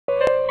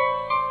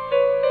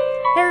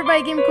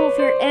Everybody, Game Cool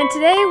here, and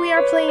today we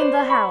are playing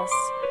The House.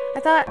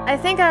 I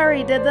think I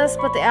already did this,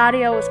 but the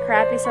audio was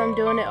crappy, so I'm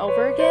doing it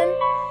over again.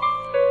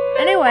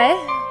 Anyway,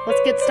 let's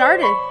get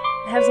started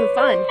and have some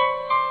fun.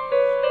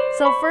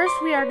 So first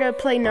we are going to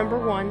play number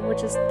 1,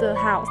 which is The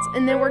House,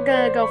 and then we're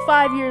going to go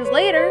 5 years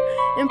later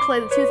and play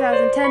the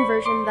 2010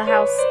 version, The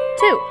House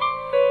 2.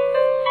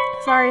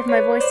 Sorry if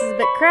my voice is a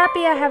bit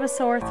crappy, I have a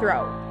sore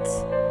throat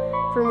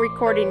from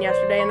recording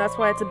yesterday, and that's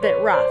why it's a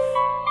bit rough.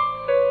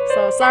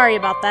 So sorry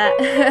about that.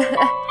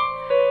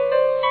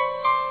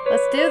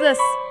 Let's do this.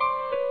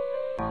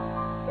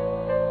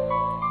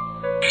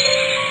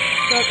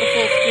 Go up the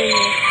full screen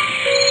here.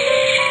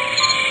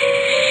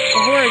 It's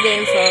a horror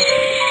game, so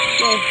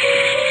yay.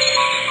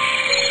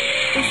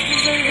 This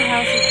deserted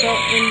house was built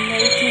in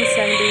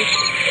 1970.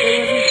 It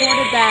was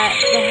reported that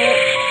the whole...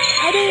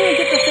 I didn't even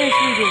get to finish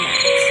reading that.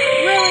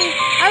 Really?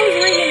 I was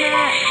reading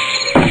that.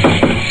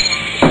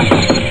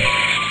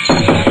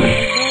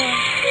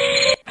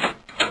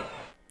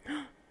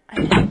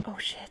 Oh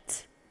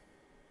shit.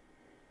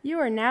 You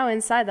are now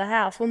inside the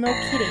house. Well, no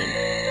kidding.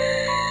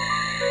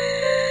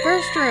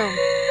 First room.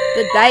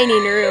 The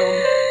dining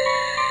room.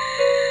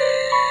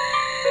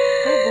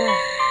 Oh boy.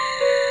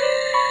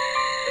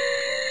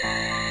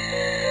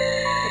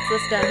 What's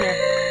this down here?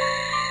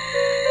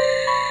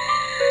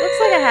 Looks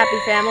like a happy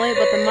family,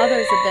 but the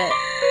mother's a bit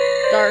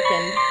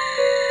darkened.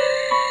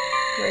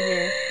 Right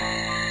here.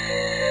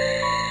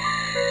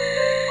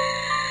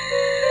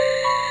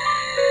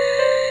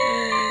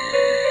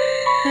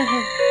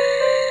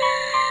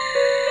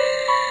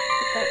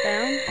 Put that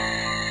down.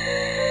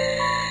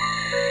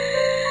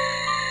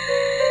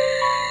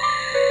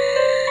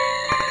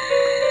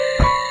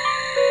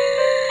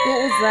 What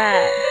was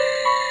that?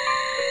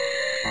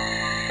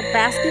 A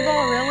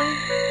basketball, really?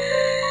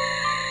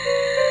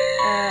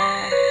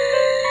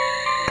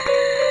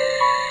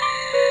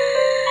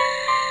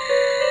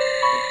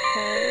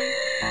 Okay.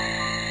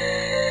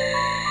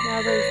 Now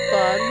there's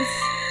bugs.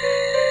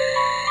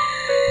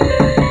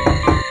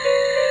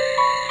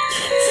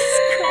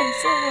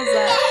 What was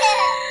that?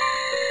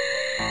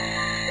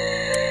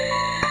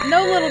 No,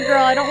 little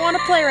girl, I don't want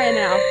to play right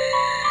now.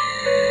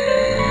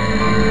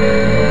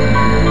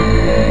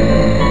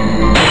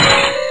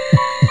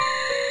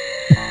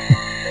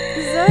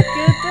 Is that a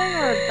good thing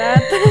or a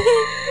bad thing?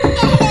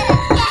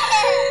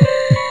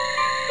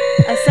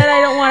 I said I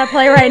don't want to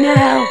play right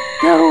now.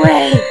 Go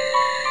away.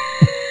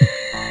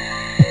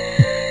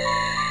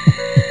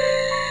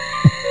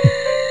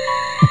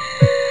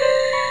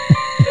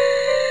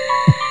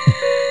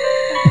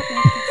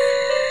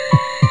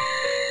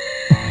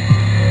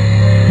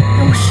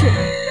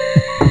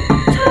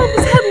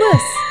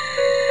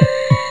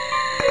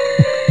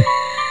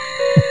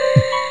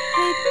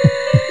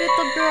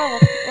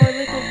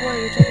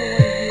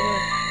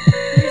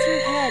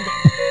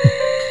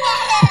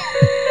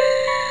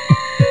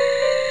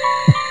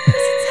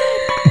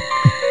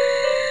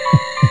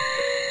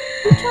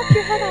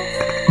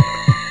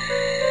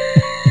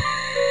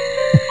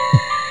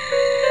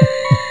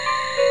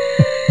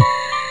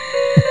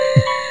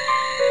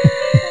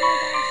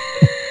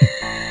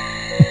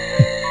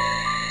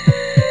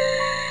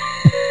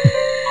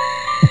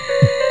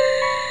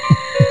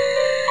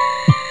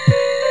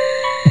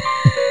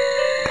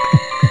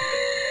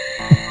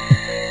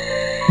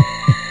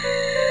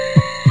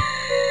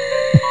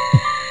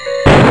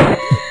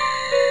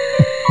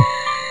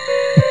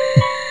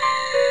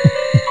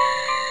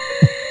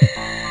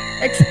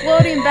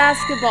 Exploding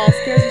basketball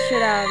scares the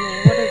shit out of me.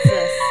 What is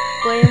this?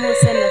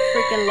 Blameless and the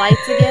freaking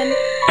lights again?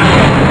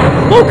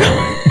 Oh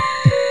god!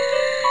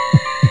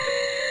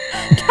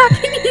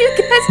 Talking to you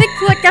guys, I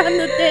click on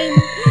the dang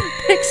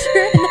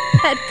picture and the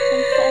head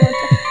comes falling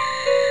down.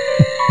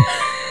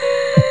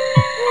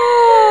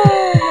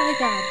 Oh my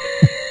god.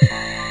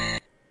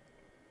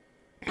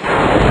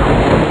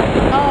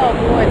 Oh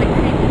boy, the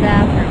creepy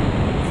bathroom.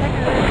 It's like a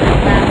really good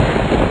bathroom.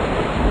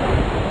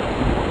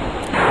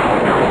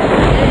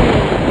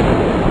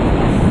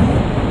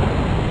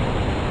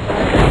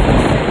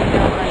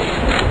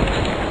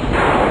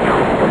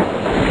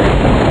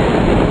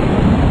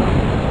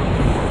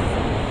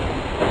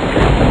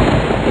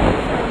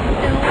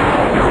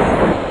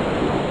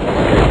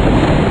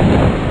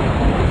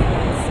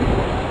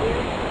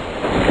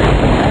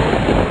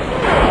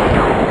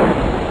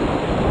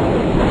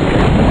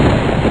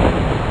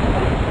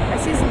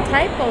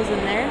 Typos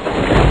in there.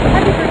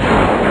 Happy birthday.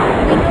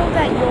 We know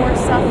that you're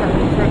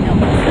suffering from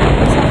illness.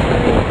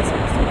 Suffering is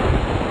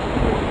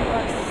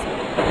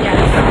yes.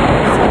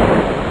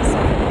 Suffering.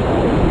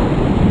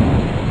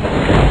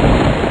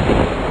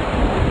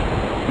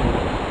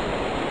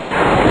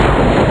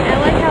 I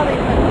like how they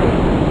put,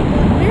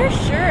 we're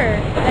sure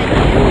that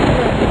you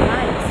will be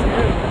fine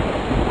soon.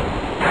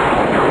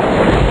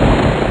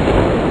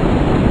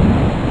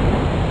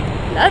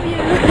 Love you.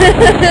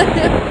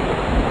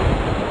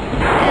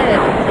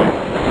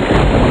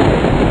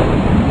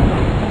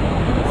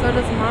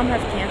 Does mom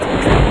have cancer?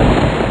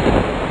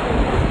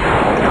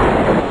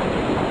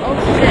 Oh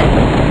shit.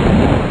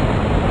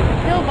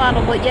 Pill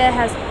bottle, but yeah, it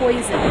has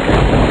poison.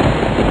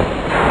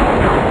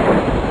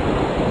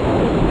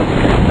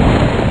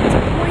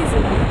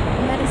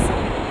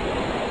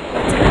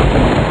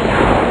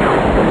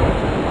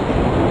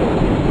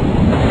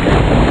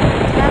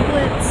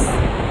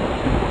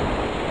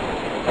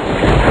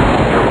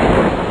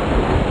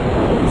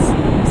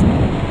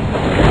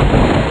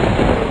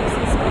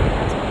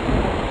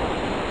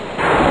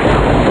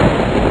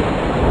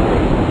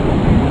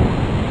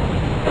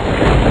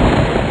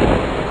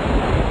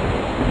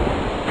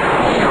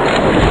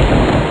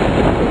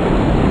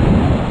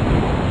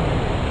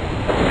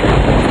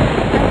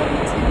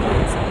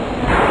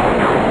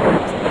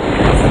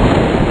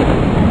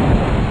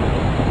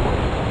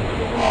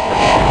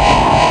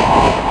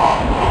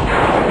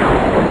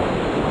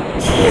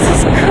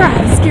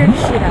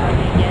 shit out of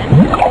me again.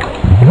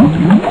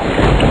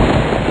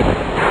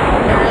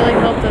 I really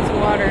hope there's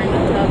water in the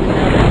tub and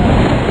not the tub.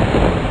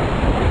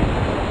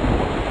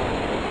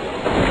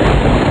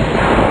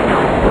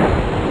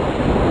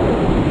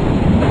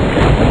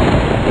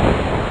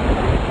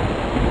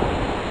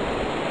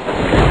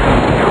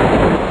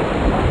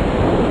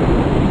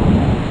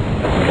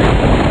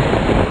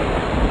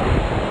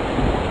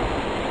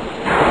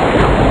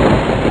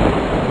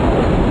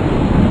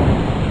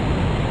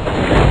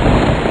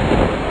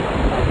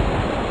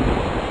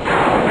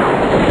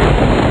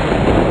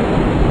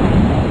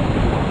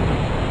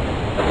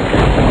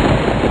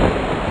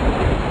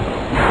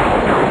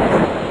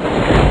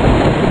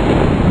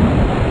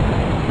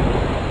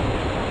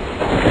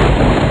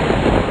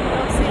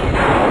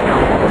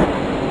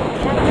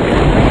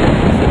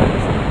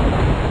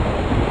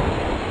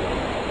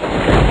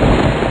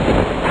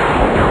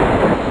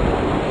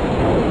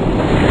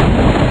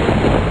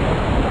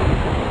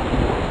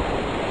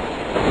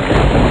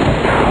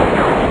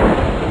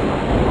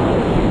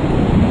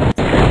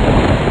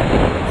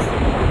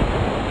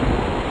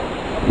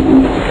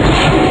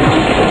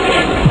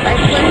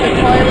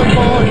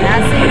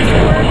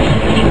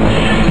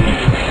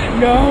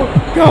 No!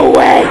 Go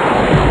away!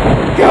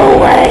 Go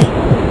away!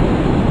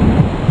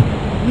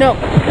 No!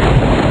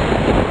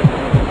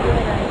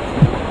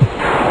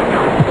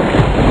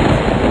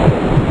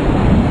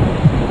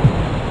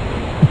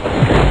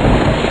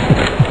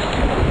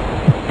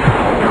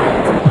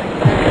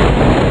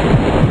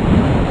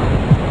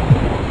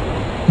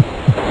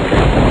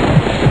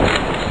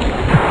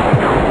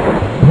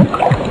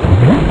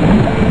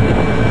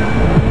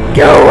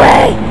 Go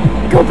away!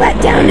 Go back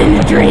down in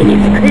the drain, you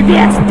creepy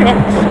ass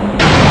bitch!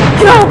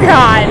 Oh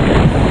god!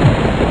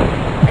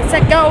 I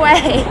said go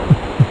away!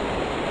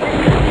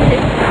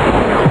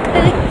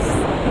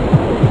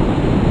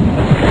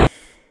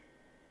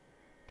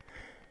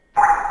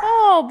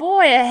 Oh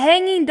boy, a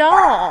hanging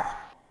doll!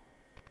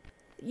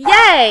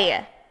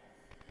 Yay!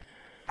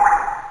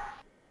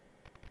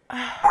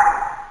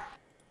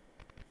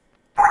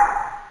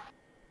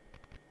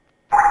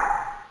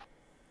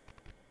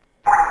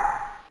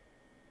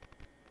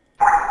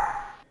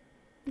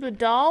 The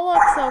doll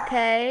looks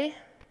okay.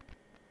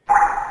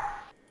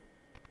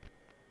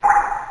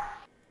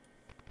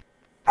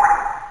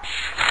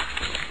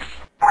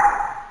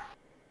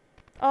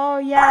 Oh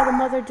yeah, the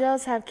mother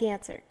does have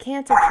cancer.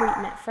 Cancer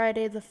treatment,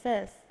 Friday the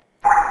 5th.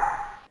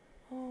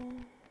 Oh,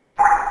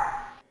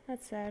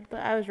 that's sad, but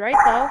I was right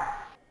though.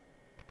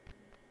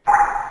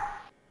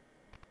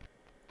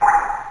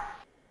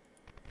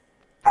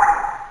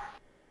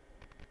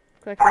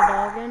 Click the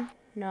doll again?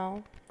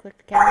 No. Click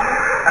the calendar.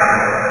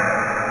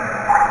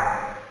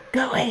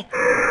 Go away!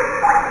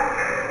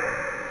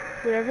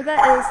 Whatever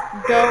that is,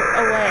 go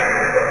away.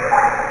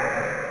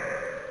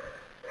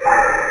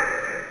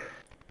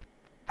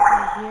 I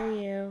hear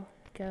you.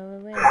 Go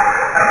away.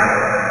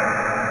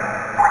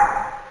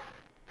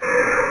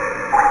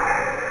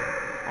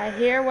 I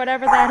hear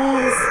whatever that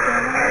is. Go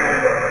away.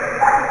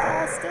 The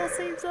doll still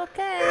seems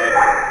okay.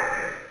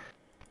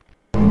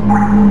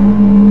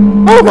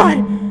 Oh god!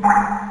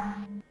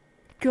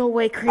 Go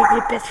away, creepy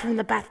bitch from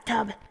the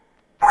bathtub.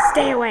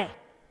 Stay away.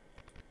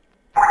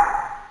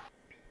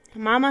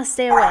 Mama,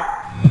 stay away.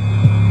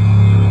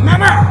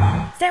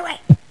 Mama! Stay away!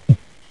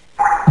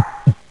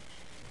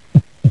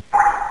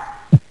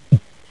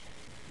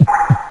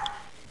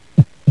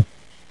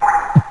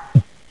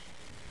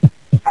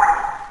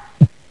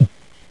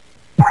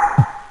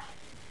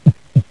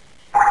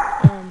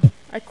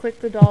 I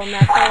clicked the doll and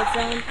that falls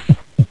down.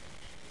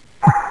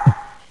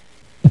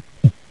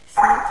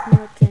 St.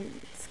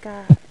 Martin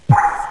Scott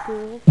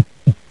School.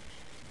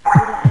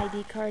 Student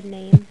ID card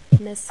name,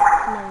 Miss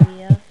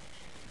Maria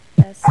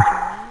S.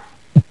 Joy.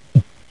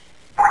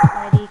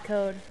 ID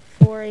code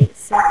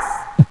 486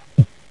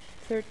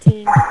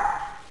 13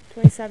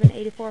 27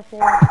 84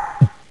 4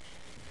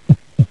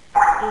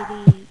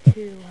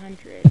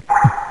 8200.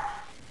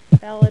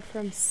 Valid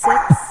from 6.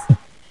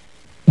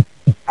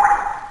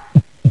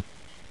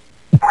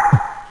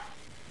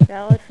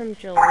 Valid from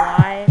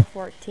July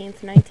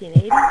 14th,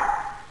 1980.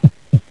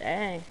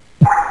 Dang.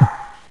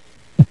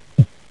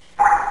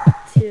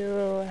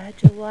 To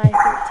July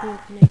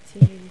 13th,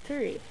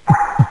 1983.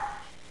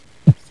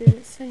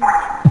 Student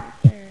signature right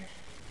there.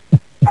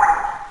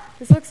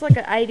 This looks like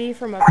an ID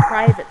from a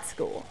private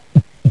school.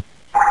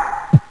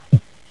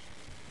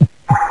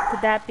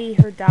 Could that be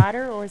her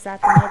daughter, or is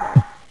that the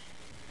mother?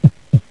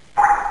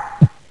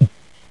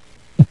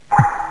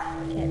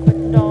 Okay, click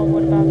the doll.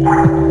 What about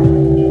that?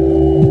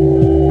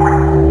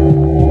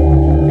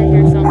 I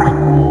hear something.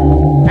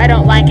 I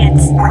don't like it.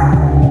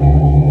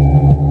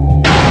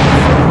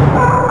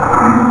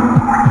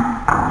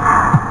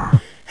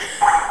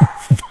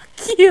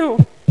 Fuck you.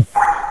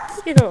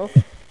 Fuck you.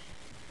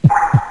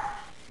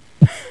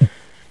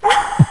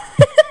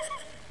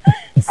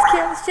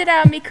 Scare the shit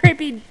out of me,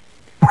 creepy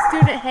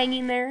student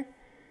hanging there.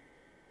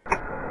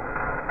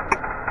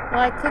 Well,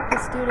 I clicked the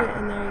student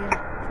and there you go.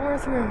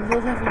 4th room, the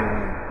living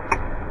room.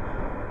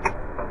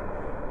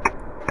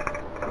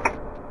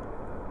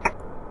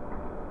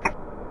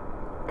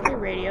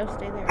 radio.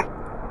 Stay there.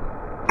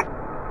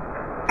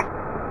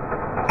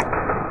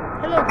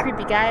 Hello,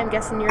 creepy guy. I'm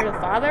guessing you're the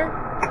father?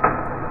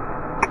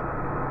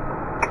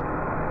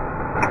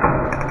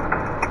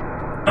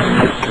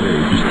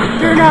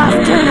 Turn off!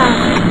 Turn off!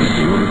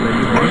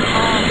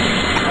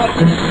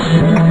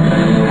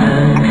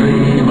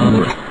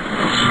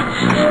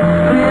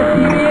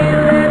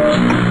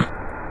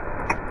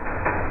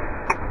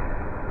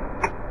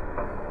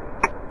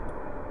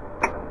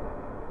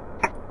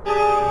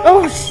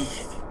 Oh,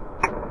 shit.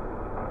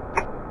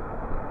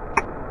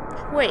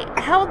 Wait,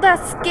 how'd that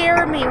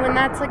scare me when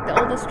that's like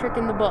the oldest trick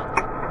in the book?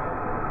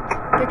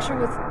 Picture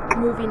with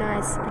moving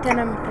eyes. Pretend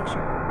I'm a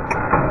picture.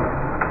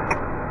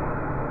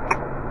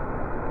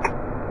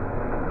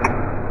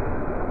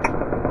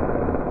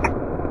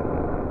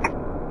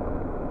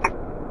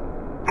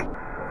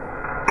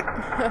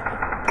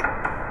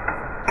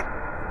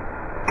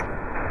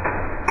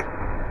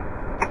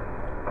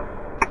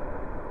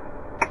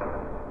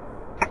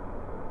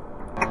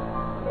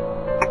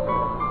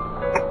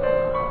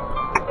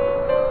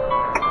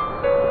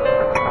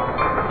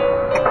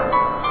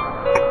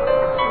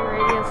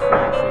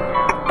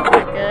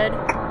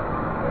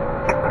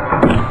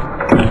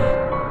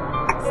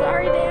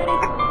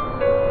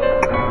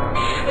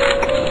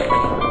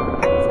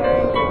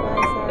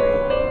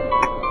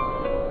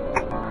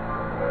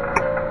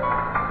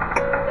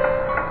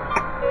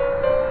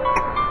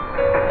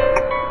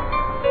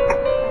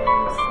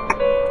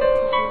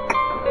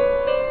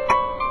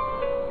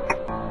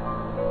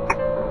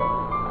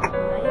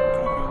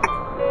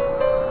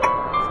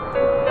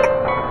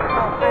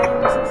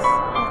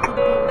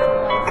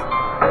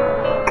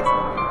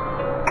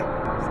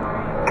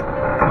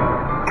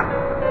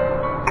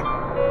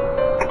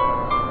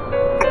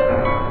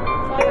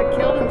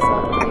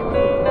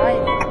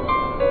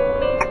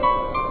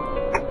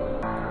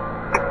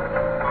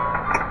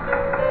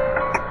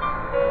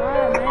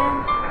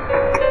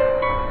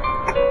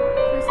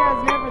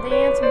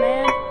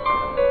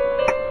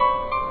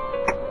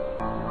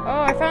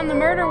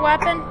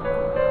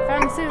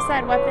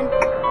 Suicide weapon.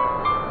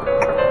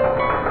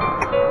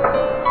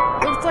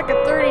 Looks like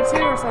a 32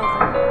 or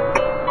something.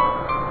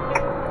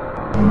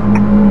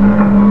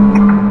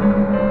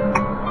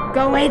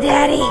 Go away,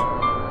 Daddy!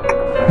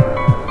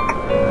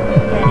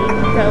 Daddy,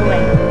 go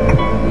away.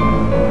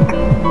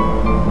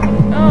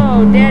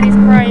 Oh, Daddy's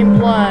crying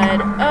blood.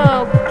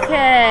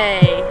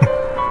 Okay.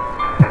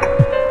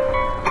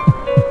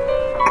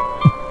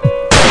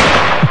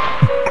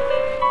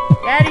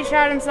 Daddy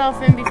shot himself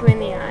in between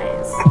the eyes.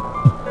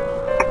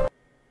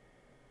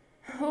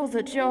 Oh,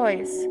 the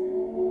joys.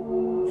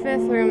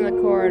 5th room, the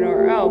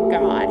corridor. Oh,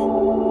 God.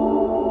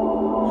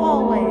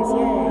 Hallways,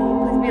 yay.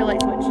 Please be a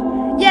light switch.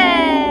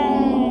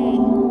 Yay!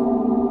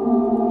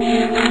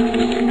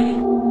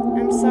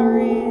 I'm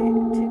sorry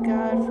to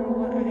God for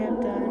what I have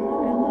done.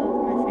 I love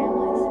my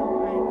family, so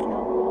I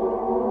kill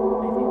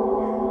all my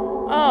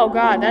family. Oh,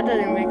 God, that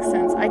doesn't make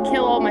sense. I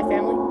kill all my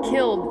family?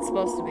 Killed, it's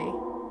supposed to be.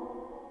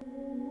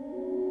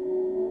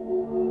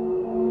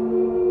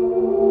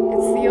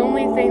 It's the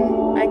only thing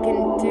I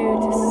can do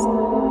to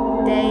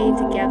stay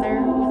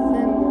together with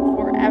them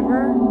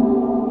forever.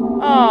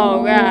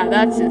 Oh God,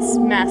 that's just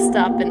messed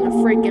up in the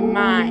freaking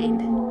mind.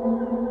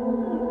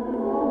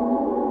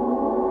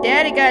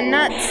 Daddy got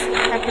nuts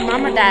after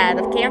Mama died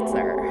of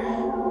cancer.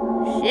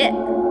 Shit.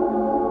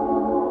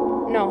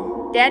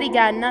 No, Daddy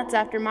got nuts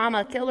after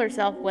Mama killed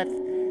herself with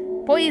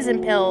poison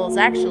pills,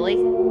 actually.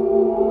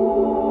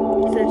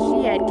 Since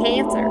she had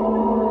cancer.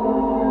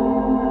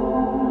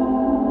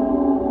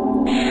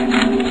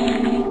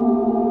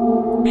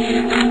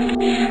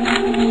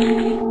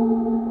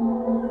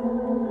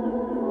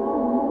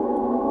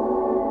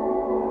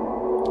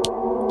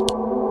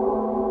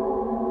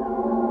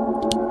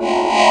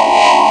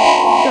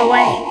 Go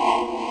away.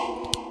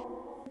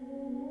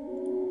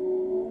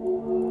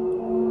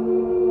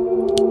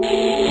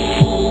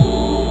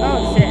 Oh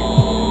shit.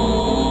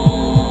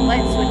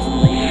 Light switch,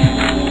 please.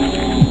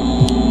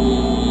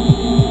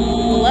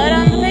 Blood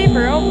on the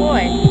paper, oh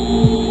boy.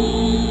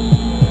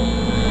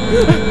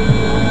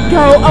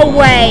 Go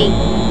away!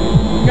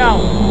 No.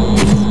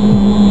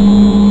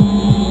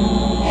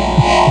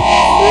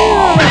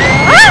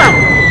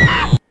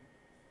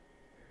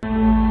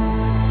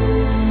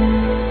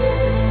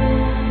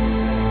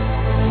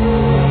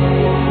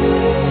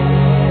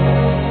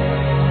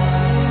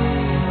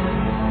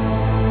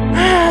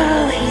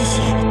 Holy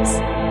shit.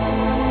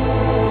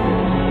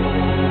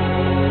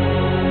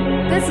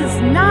 This is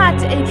not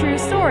a true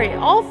story.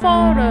 All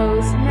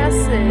photos,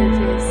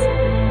 messages,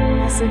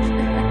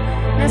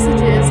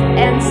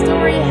 and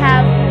story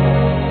have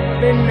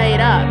been made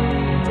up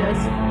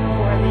just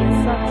for the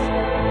assumption.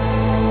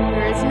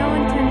 There is no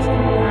intention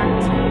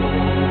not to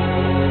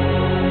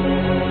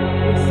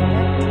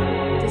respect,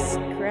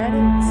 discredit,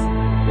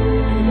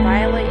 and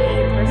violate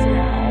any person at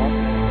all.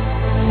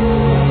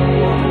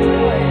 All the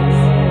joys.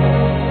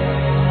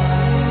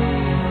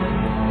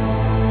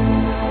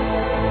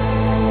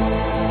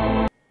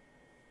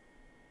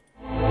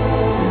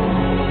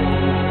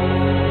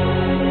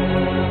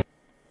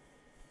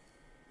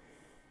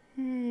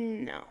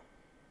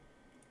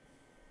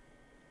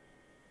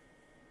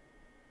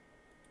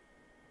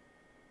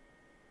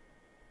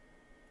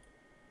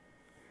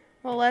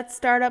 Well, let's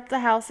start up the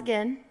house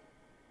again.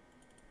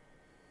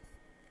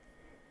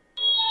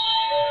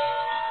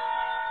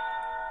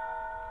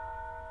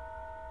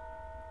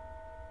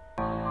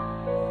 Fucking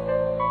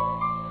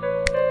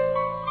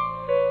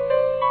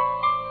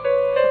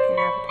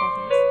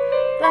advertisements.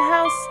 The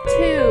House 2.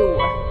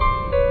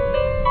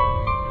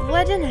 The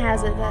legend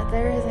has it that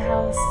there is a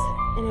house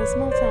in a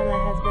small town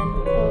that has been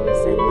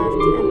closed and left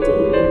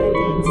empty for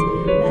decades.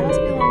 The house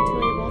belonged to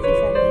a wealthy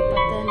family, but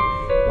then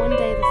one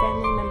day the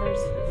family members,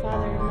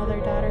 father,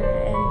 mother, daughter,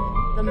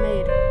 and the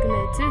maid,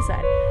 committed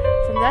suicide.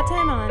 From that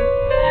time on,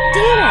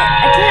 damn it!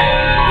 I can't.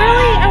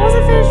 Really? I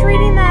wasn't finished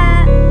reading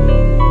that.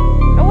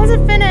 I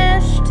wasn't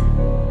finished.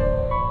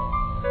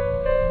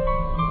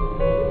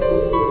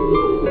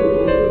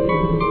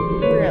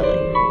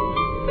 Really?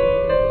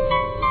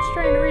 Just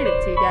trying to read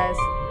it to you guys.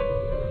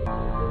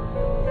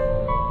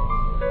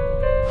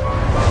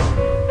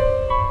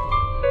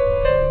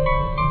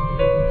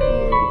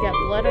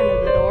 Blood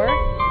under the door,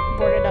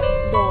 boarded up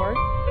door.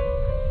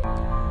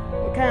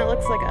 It kind of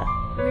looks like a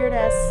weird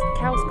ass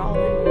cow skull,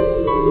 and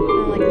kind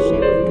of like the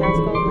shape of a cow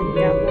skull. Like you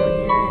got one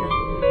here and a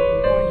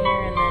horn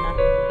here, and then a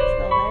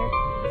skull there.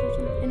 Is there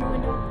something in the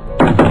window?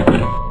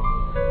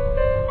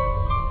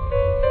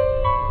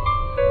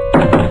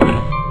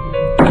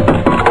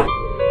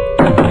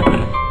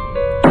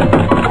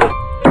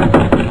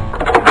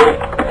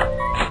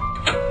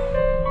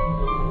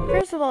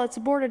 First of all, it's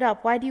boarded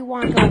up. Why do you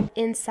want to go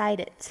inside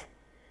it?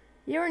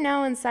 You are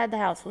now inside the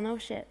house. Well, no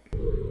shit.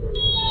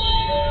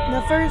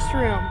 The first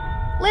room.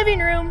 Living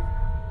room.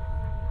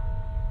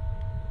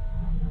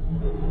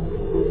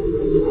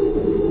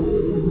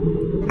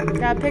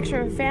 Got a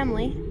picture of a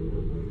family.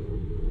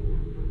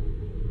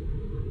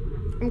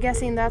 I'm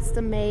guessing that's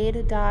the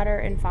maid, daughter,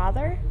 and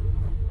father.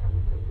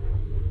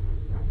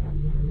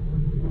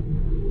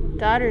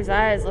 Daughter's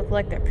eyes look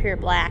like they're pure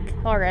black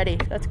already.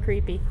 That's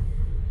creepy.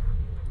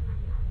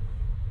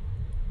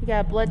 You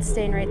got a blood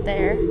stain right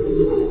there.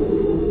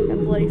 Got a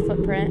bloody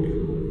footprint.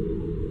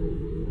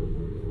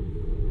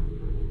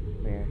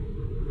 Where?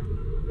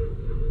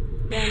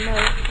 Yeah, no.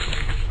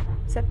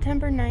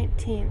 September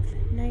 19th,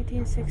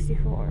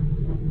 1964.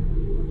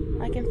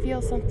 I can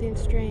feel something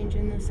strange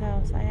in this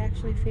house. I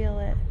actually feel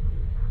it.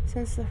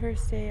 Since the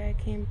first day I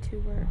came to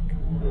work.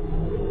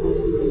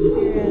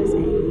 Here as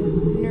a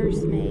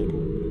nursemaid.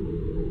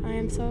 I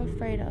am so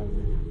afraid of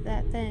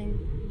that thing.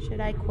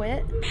 Should I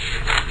quit?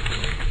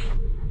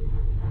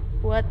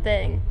 What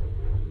thing?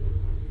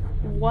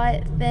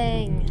 What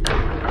thing?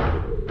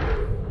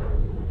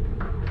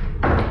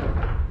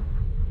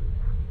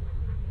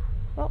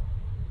 Well,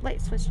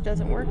 light switch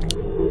doesn't work.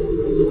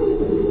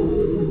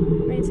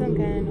 Made some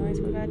kind of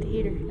noise. What about the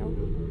heater? Nope.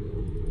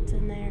 It's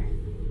in there.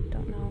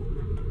 Don't know.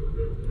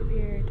 Over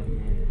here, don't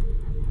know.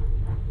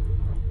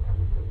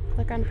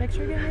 Click on the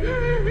picture again, maybe?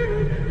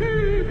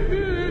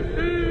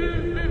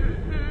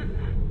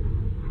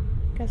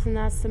 Guessing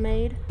that's the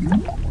maid.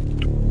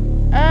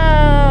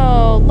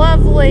 Oh,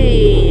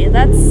 lovely.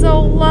 That's so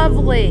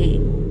lovely.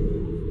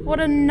 What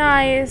a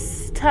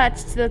nice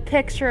touch to the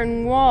picture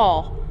and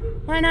wall.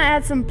 Why not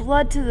add some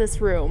blood to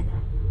this room?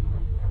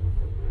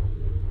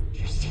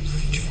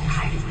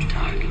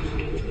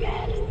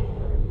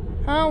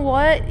 Huh,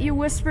 what? You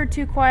whispered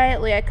too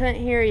quietly. I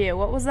couldn't hear you.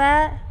 What was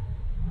that?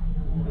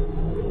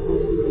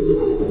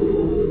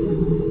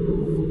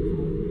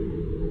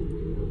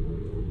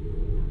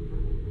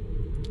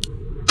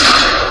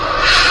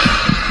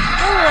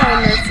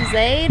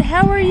 Aid,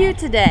 how are you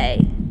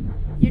today?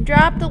 You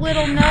dropped a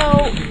little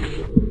note.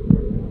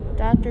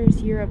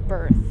 Doctor's year of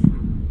birth.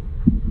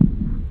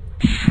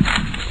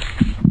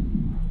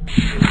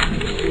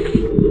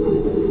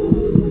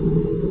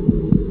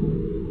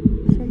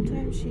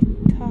 Sometimes she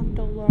talked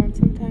alone,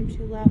 sometimes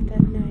she laughed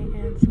at night,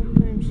 and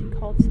sometimes she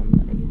called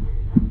somebody.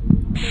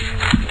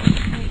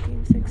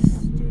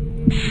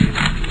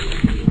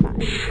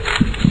 1965.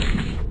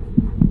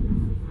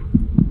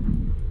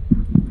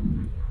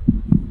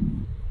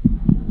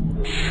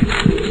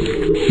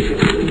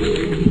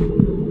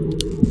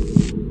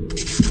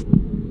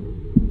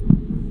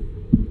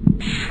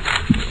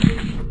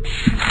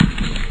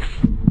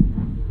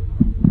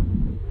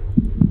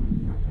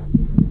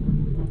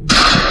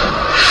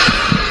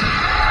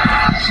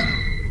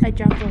 I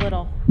jumped a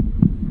little.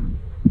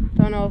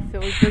 Don't know if it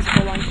was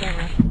visible on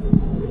camera.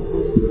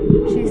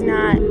 She's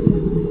not...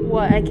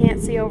 What? I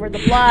can't see over the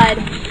blood.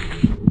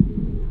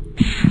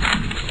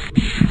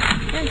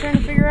 I'm trying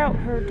to figure out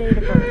her date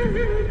of birth.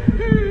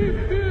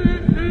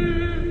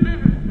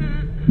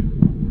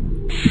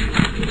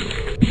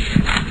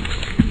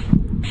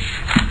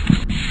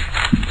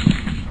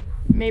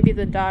 Maybe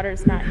the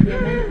daughter's not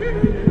human.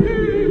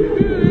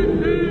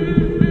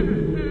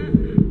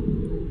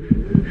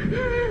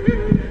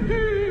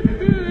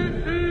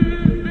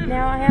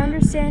 Now I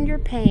understand your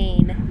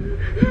pain.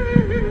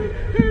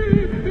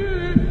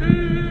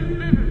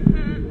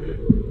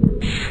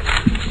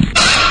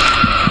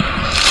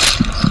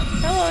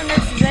 Hello,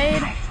 Nurse's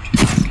Aide.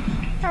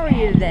 How are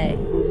you today?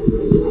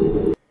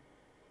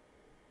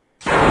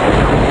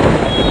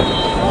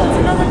 Oh, it's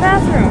another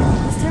bathroom.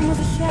 This time with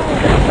a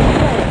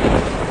shower.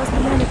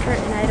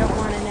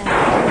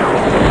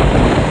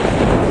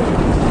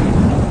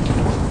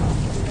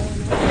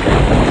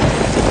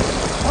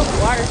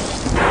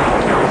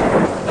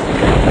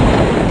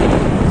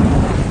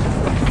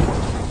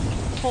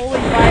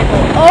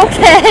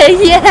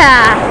 Okay,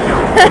 yeah!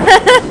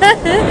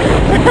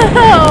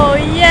 Oh,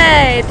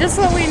 yay! Just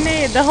what we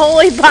need, the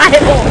Holy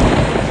Bible!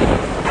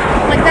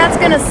 Like, that's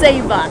gonna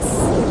save us.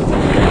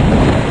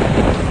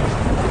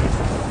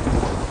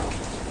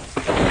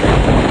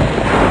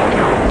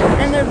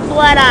 And there's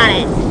blood on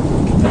it.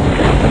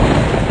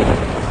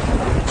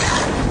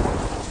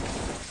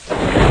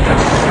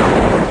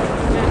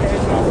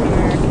 There's nothing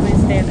there.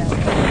 Please stay that way.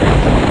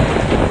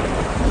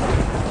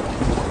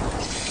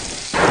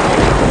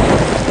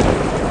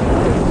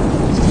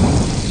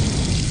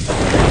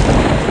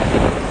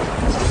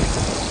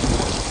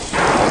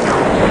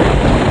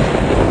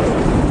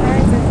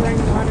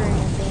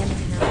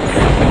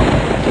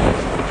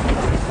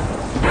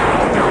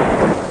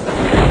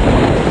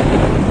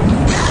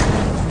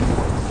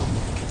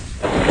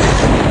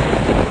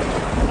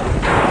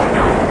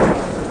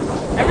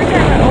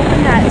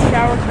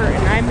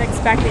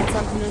 Expecting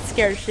something to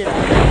scare shit out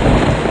of me.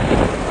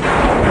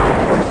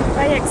 If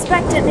I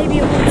expect it, maybe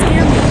it won't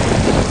scare me.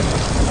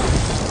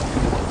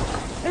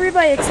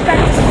 Everybody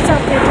expects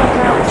something to jump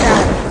out of the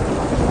shower.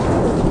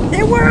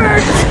 It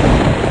worked!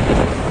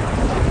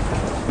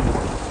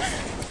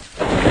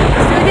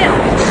 Let's do it again.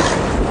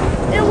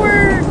 It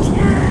worked!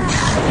 Yeah!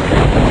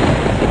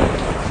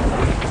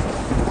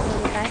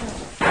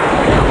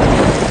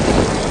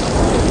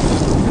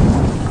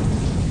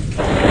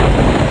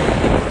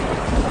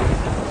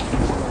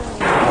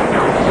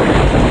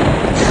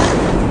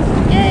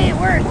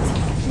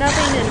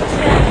 Nothing in the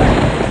shower.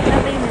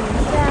 Nothing in the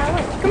shower.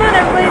 Come on,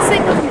 everybody,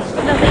 sing with me.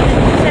 Nothing in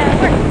the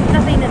shower.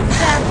 Nothing in the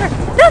shower.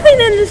 Nothing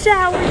in the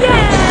shower.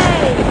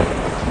 Yay!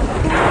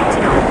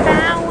 Chicka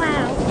bow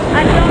wow.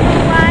 I don't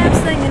know why I'm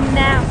singing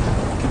now.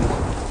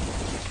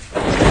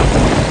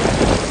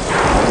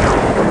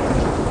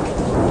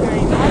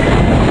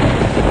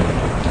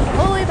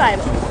 Holy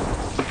Bible.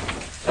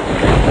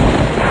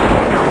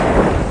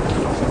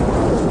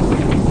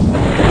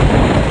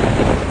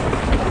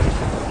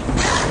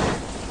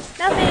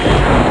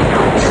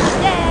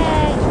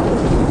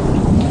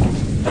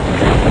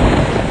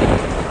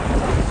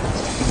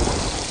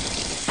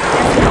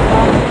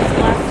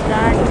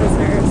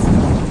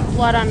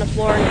 Blood on the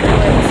floor and the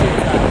toilet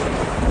seats up.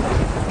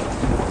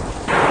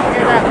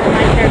 Hear that from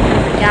my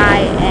character's a guy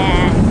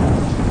and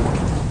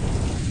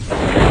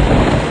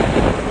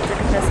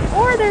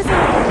or there's a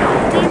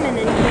demon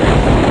in here.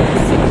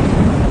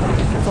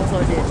 That's also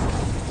a dude.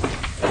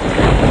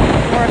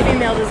 Or a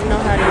female doesn't know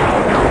how to use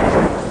it.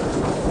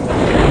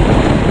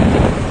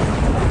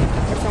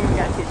 Or someone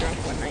got too drunk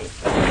one night.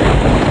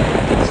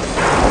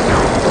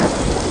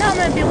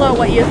 Comment below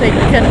what you think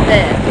it could have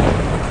been.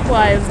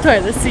 Why I was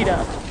tying the seat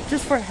up.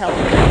 Just for hell of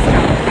it.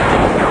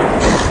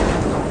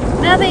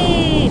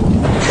 Nothing!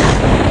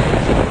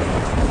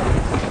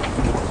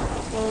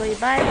 Holy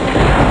Bible.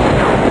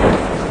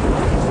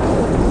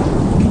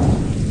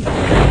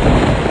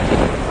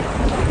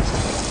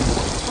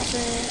 That's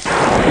it.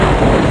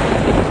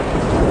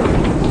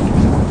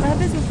 What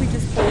happens if we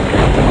just hold the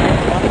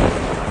Bible up?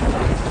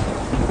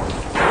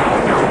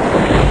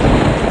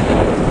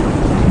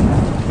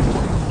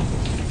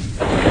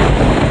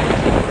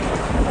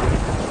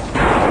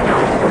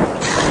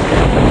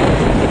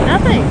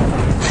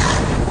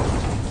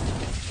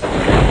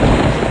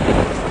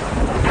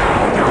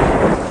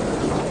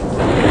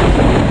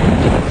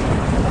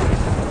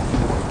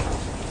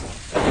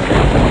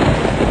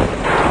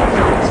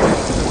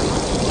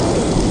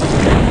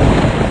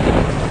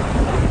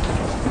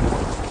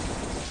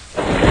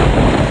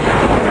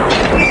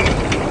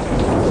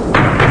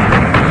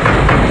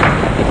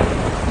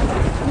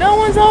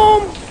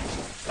 Home.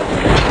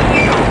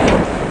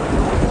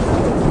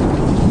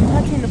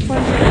 Touching the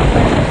plunger.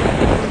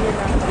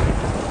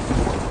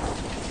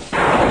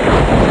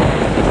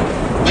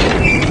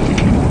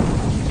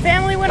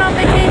 Family went on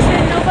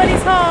vacation.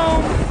 Nobody's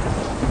home.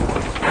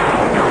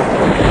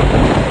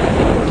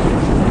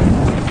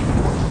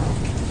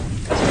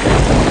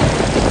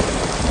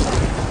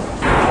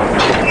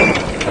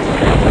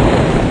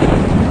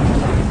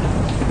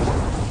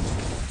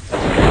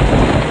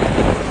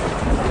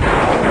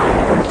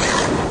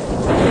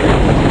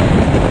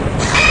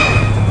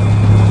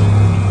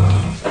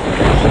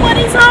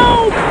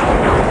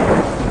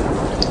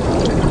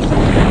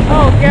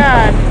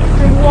 God,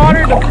 from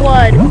water to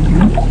blood.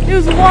 It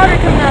was water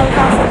coming out of the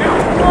house and there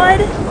was blood.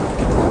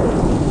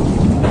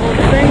 Well,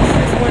 things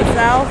just went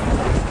south.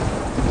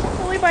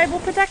 Holy Bible,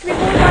 protect me,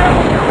 Holy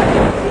Bible.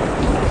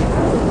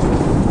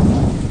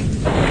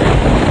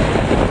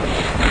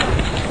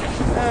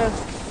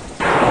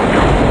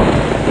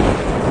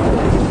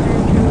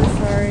 I'm truly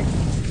sorry.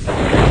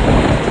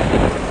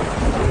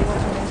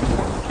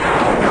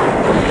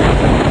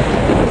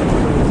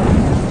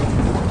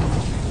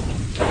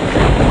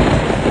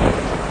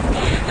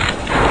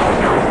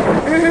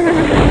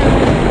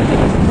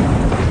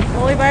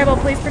 Holy Bible,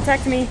 please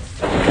protect me.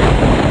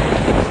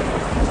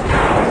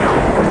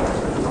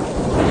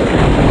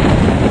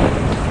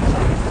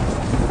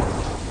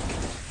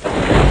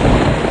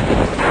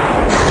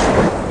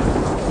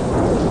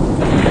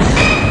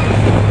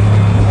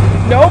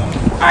 Nope,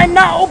 I'm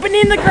not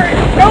opening the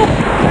curtain. Nope.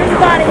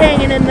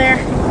 going in there.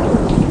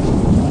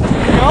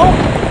 Nope.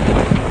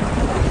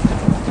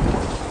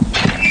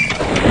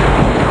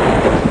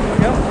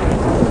 Nope.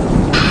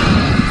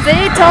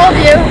 See, told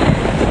you.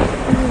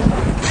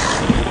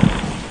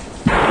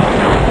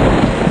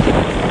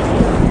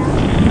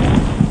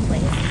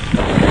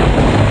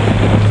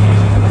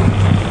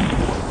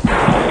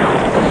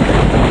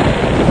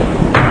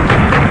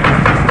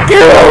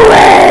 Get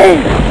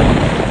away!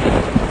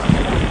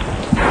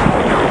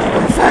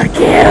 Fuck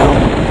you!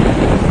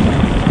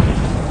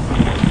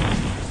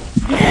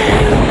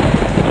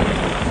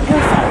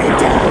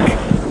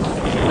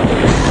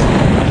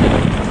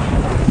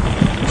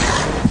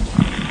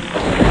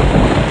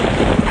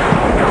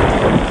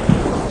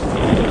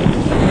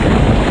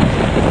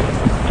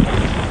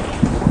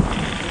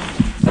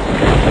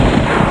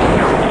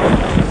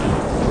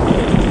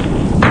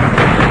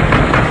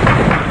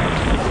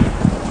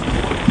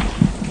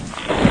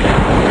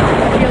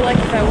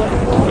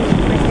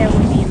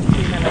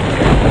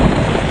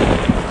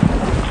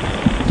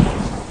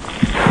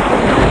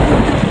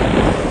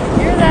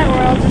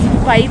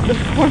 Bite the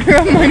corner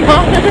of my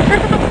monitor.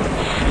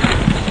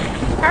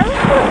 How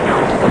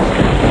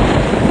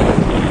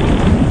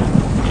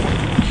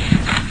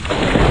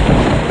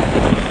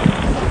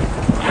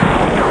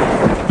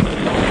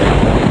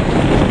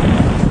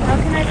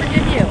can I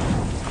forgive you?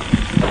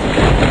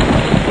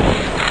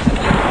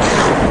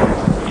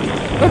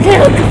 Okay,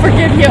 I'll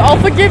forgive you. I'll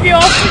forgive you.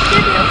 I'll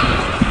forgive you.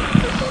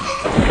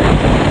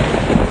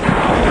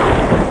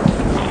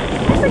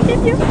 I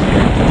forgive you.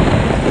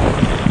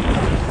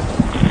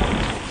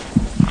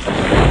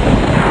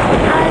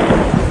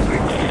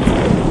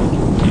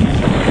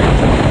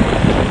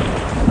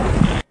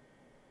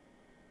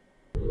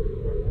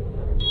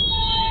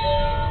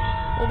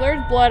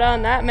 There's blood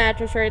on that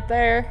mattress right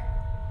there.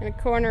 In a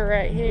corner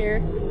right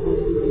here.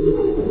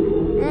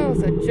 Oh,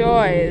 the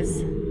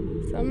joys.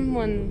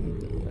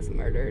 Someone was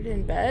murdered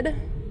in bed.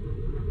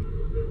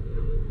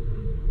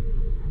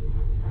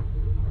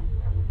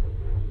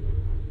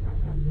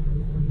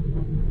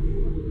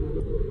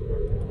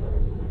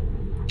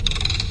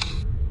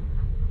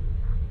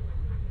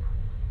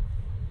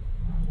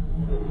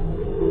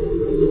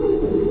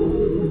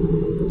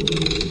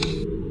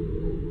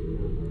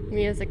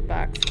 Music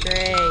box,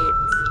 great.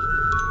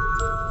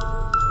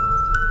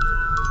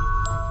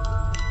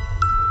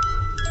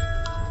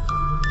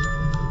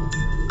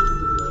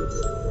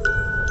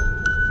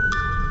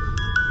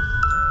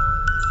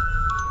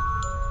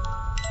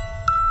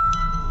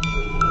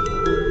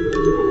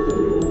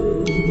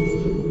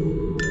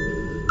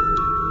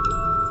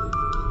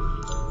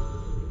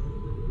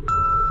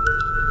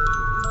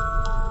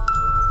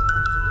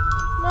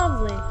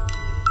 Lovely,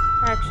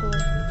 actually,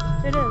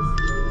 it is.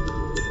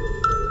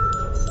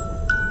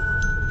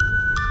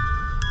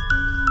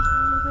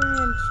 Mother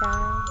and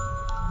child.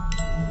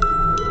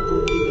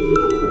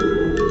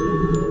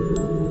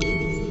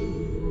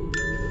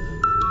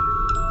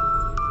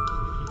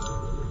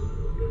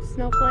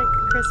 Snowflake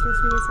Christmas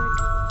music.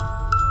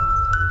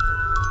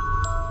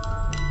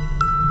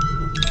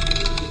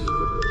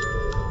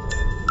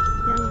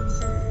 Young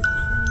virgin,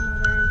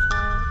 mother and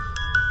child.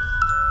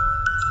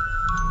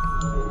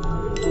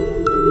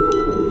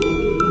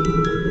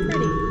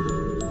 Pretty.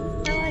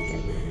 I like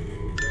it.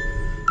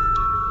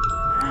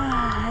 I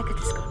could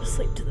just go to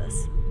sleep to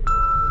this.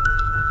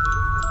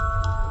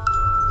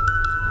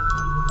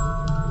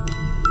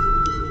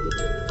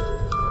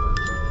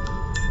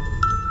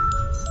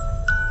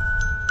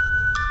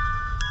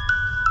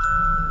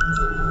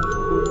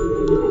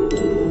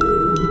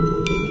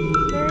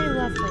 Very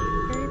lovely,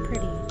 very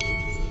pretty,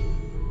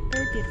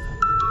 very beautiful.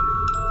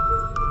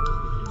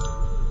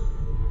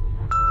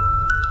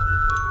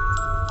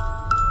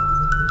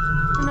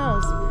 Who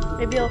knows?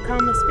 Maybe it'll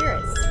calm the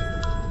spirits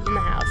in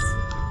the house.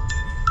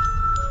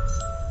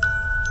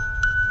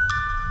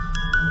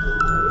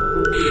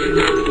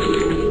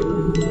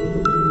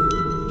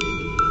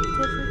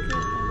 Certificate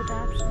of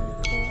adoption,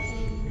 Nicole A.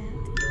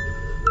 Matty.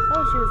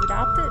 Oh, she was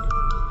adopted.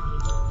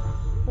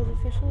 Was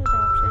official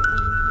adoption on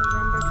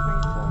November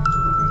 24th,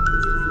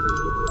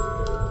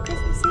 1960.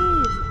 Christmas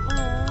Eve.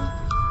 Aww.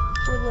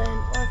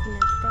 Woodland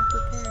Orphanage,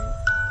 adopted parents.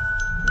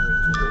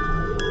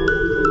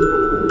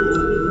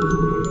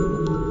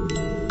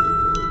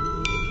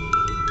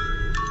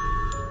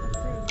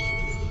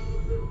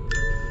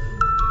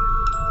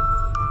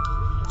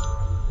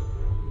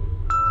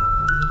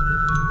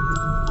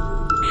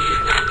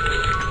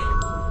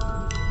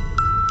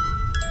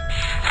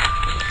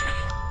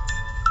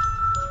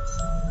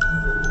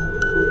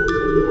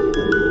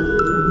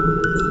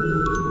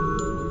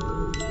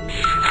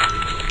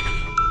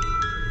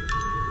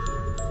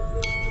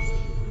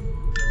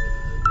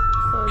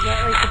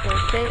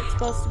 It's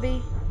supposed to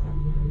be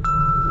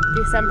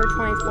December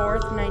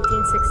 24th,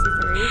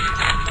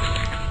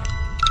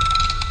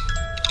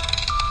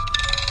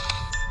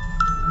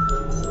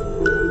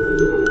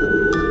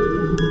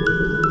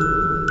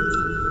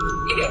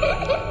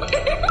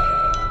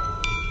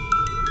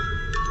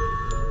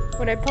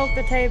 When I poked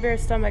the teddy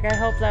bear's stomach, I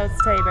hope that was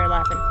the teddy bear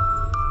laughing.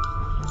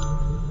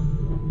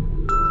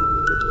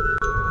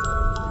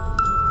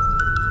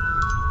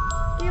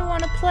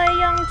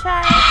 young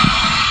child?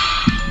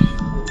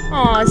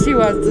 Aw, she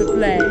wants to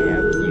play. How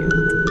cute.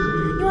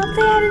 You want to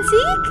play hide and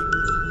seek?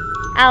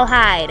 I'll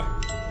hide.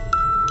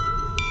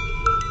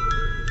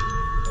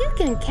 You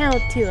can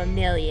count to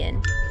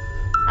 1,000,000.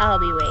 I'll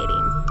be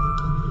waiting.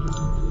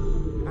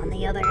 On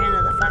the other end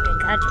of the fucking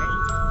country.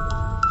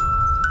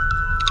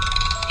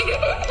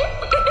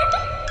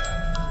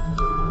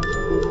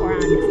 Or on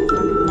a different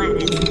fucking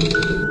planet.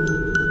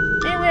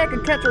 Anyway, I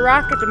could catch a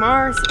rocket to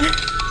Mars.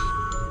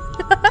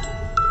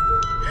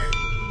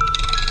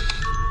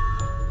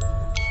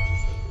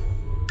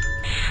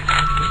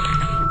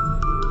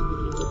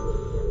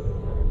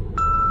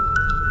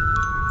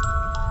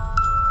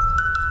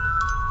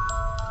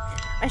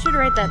 I should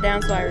write that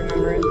down so I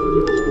remember it. If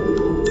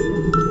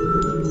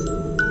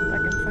I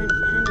can find a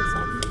pen or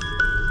something.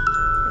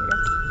 There we go.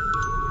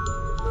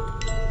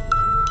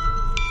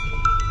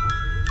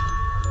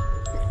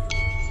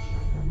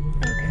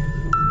 Okay.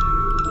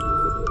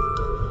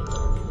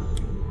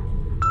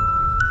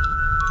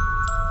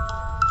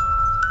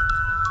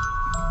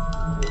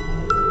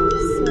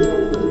 So,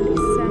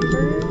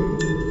 December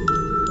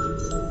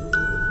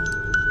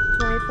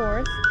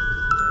 24th,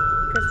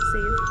 Christmas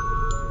Eve.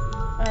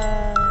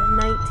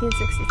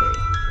 1963.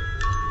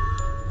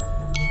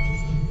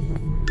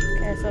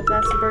 Okay, so if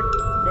that's the birth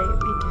date,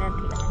 we can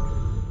enter that.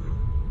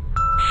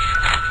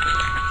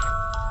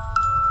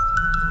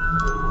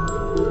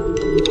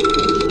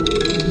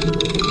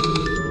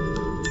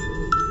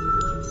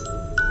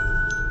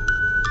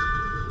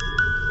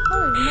 Oh,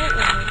 there's a note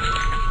right here.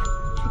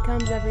 She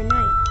comes every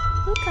night.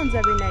 Who comes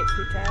every night,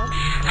 sweet child?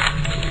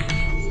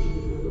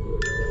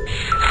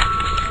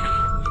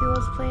 She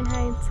loves playing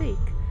hide and seek.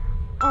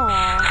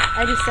 Aw,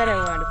 I just said I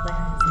wanted to play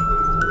hide and seek.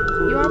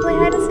 You want to play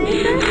hide and seek,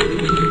 then?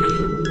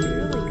 You're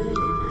really good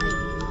at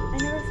hiding. I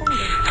never find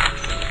it.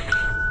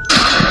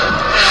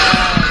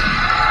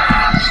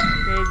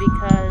 Maybe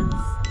because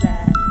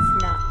that's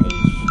not a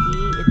she,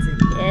 it's an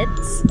it.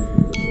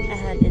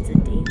 And it's a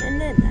demon,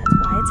 and that's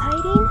why it's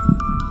hiding?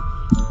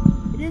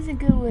 It isn't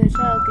good when a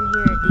child can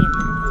hear a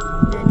demon.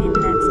 And a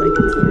demon acts like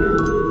it's real.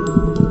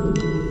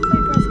 So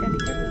you guys gotta be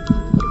careful.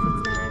 What if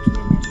it's not actually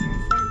an imaginary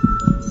friend?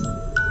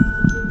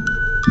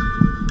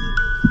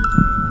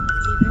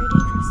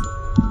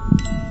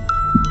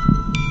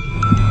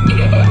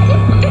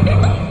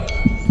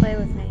 Play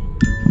with me.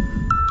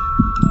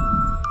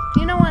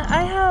 You know what?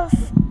 I have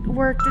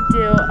work to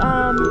do.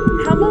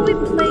 How about we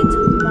play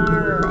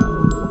tomorrow?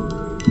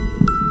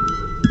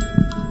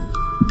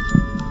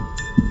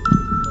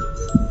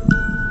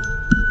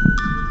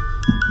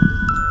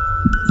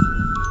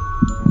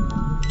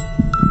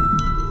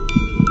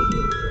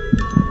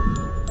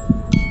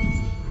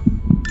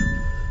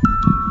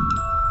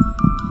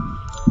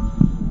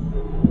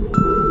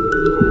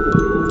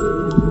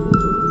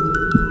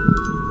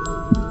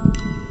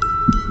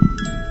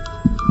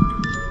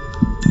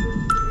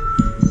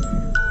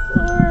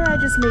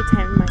 Just made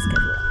time in my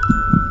schedule.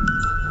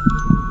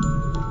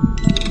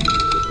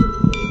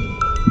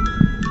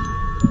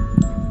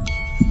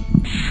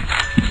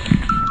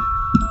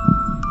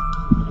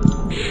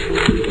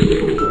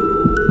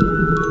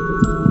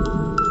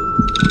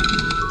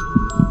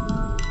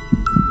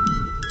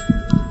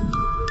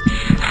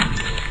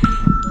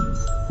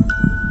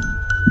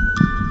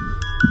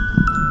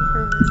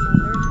 Her mother,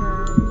 her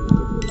father.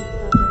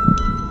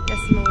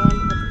 Guessing the one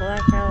with the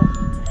blackout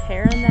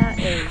hair on that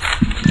is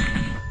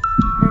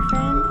her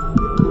friend.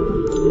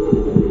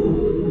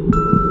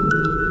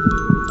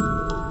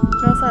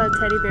 Notice how the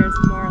teddy bear is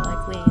more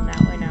like leaning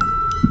that way now.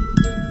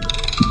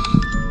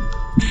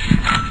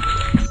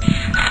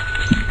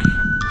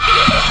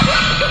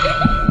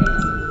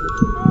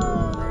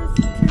 Oh, there's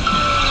the two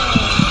girls.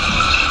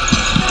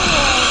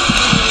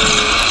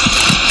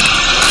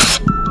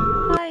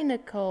 Hi,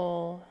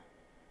 Nicole.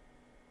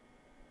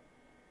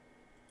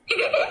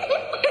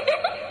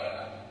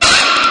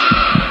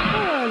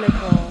 Hello,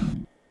 Nicole.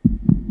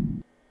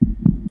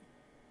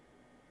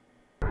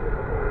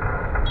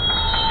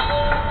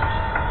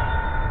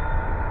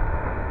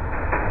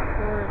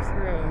 Fourth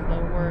room, the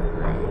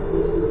workroom.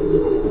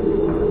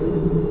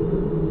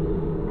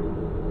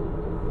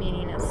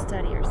 Meaning a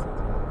study or something.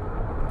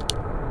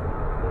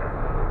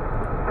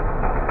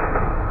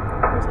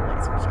 Where's the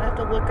light switch? I have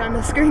to look on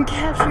the screen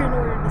capture in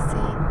order to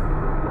see.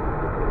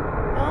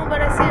 Oh,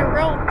 but I see a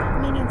rope,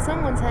 meaning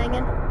someone's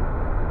hanging.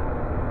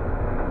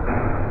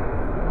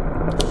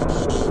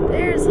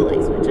 There's the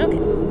light switch, okay.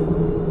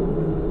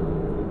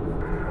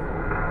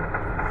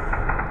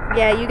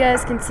 Yeah, you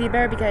guys can see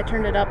better because I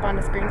turned it up on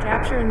the screen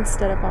capture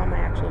instead of on my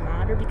actual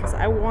monitor because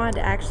I wanted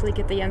to actually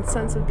get the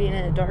sense of being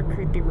in a dark,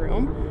 creepy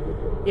room,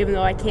 even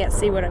though I can't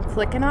see what I'm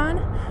clicking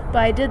on.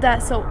 But I did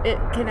that so it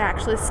can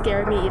actually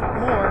scare me even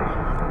more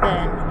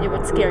than it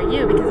would scare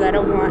you because I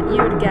don't want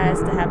you guys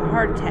to have a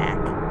heart attack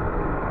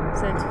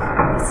since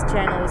this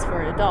channel is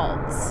for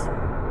adults.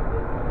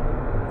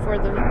 For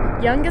the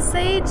youngest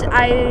age,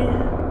 I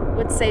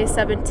would say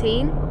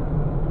 17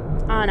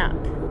 on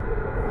up.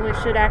 We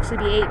should actually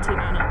be 18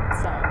 on up,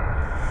 so.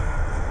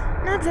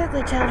 Not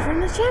exactly a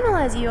child-friendly channel,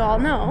 as you all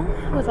know,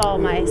 with all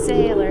my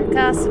sailor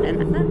cussing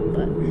and that,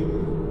 but...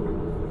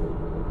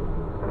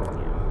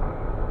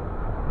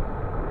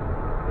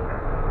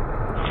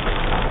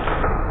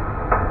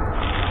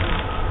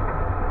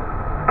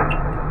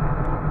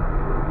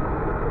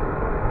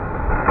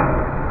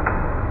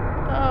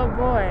 Oh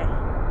boy.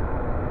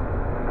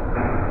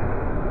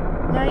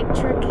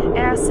 Nitric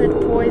acid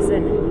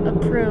poison.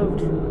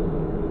 Approved.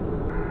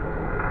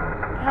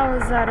 How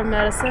is that a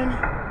medicine?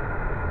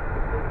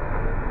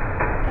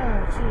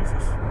 Oh,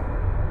 Jesus.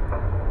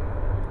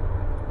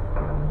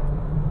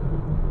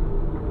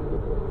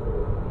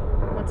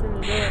 What's in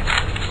the door?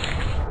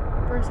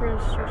 Birth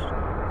registration.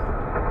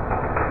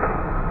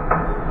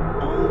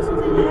 Oh, so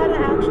they had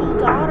an actual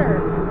daughter.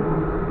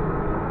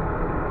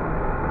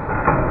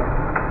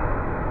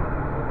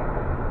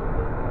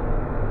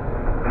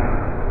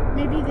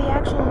 Maybe the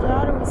actual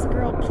daughter was the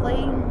girl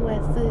playing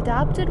with the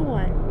adopted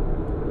one.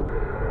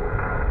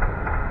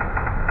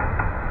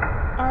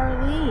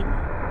 Arlene.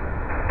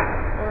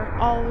 Or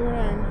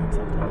Alren,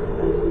 something like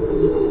that.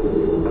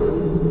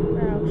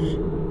 Roush.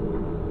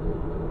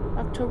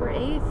 October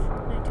 8th,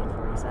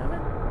 1947.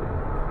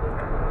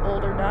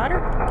 Older daughter.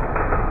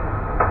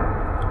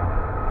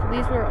 So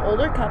these were an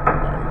older couple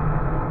then.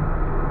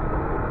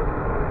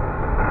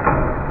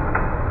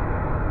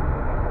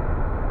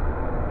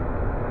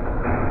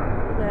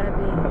 That'd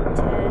be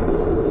 10,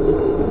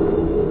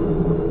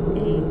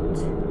 8,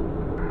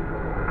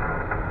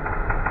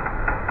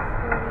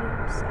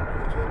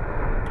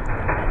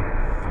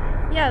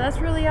 47. Yeah, that's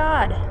really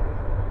odd.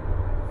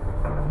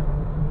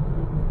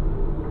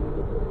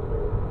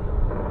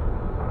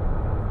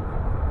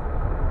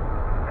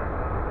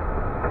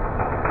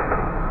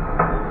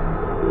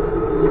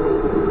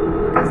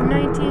 Because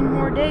 19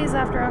 more days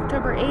after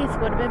October 8th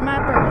would have been my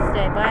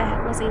birthday, but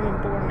I wasn't even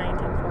born in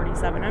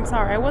 1947. I'm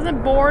sorry, I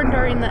wasn't born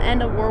during the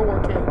end of World War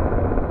II.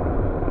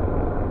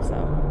 So,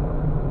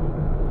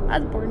 I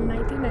was born in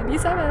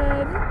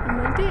 1997. I'm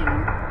 19.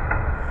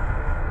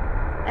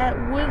 At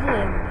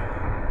Woodland.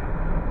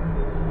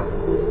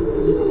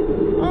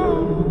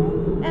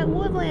 Oh, at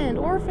Woodland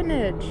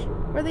Orphanage,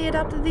 where they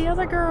adopted the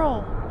other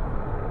girl.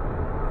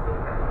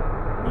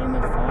 Name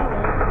of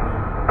father,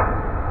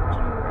 G.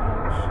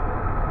 Roush.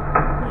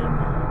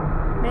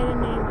 Maiden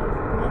name of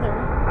mother,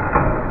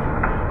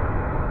 Mary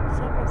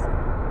Severson.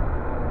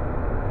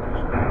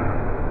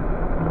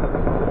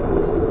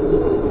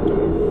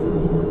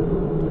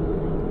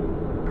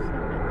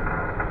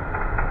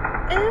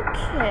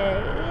 Okay,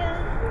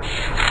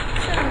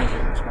 sounds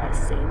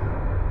interesting.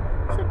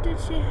 So did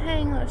she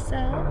hang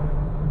herself?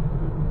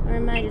 Or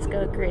am I just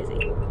going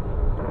crazy?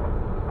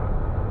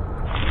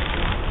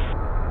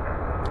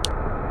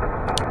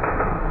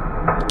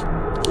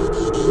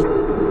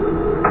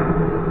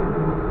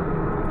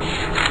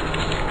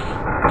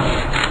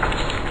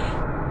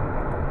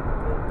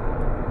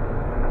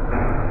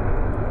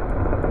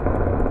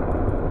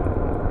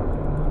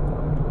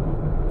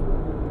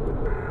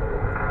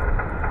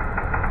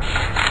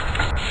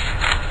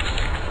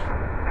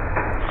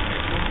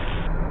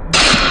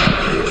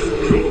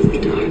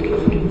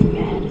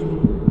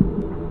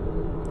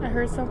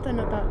 Something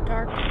about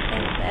dark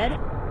in bed.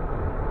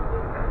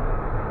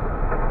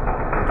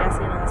 I'm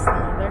guessing that's the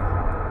mother.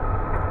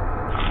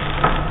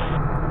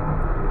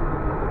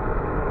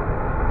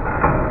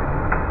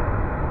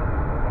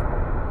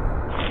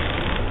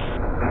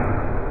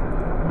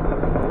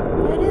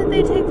 Why did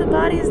they take the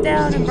bodies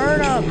down and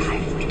burn them?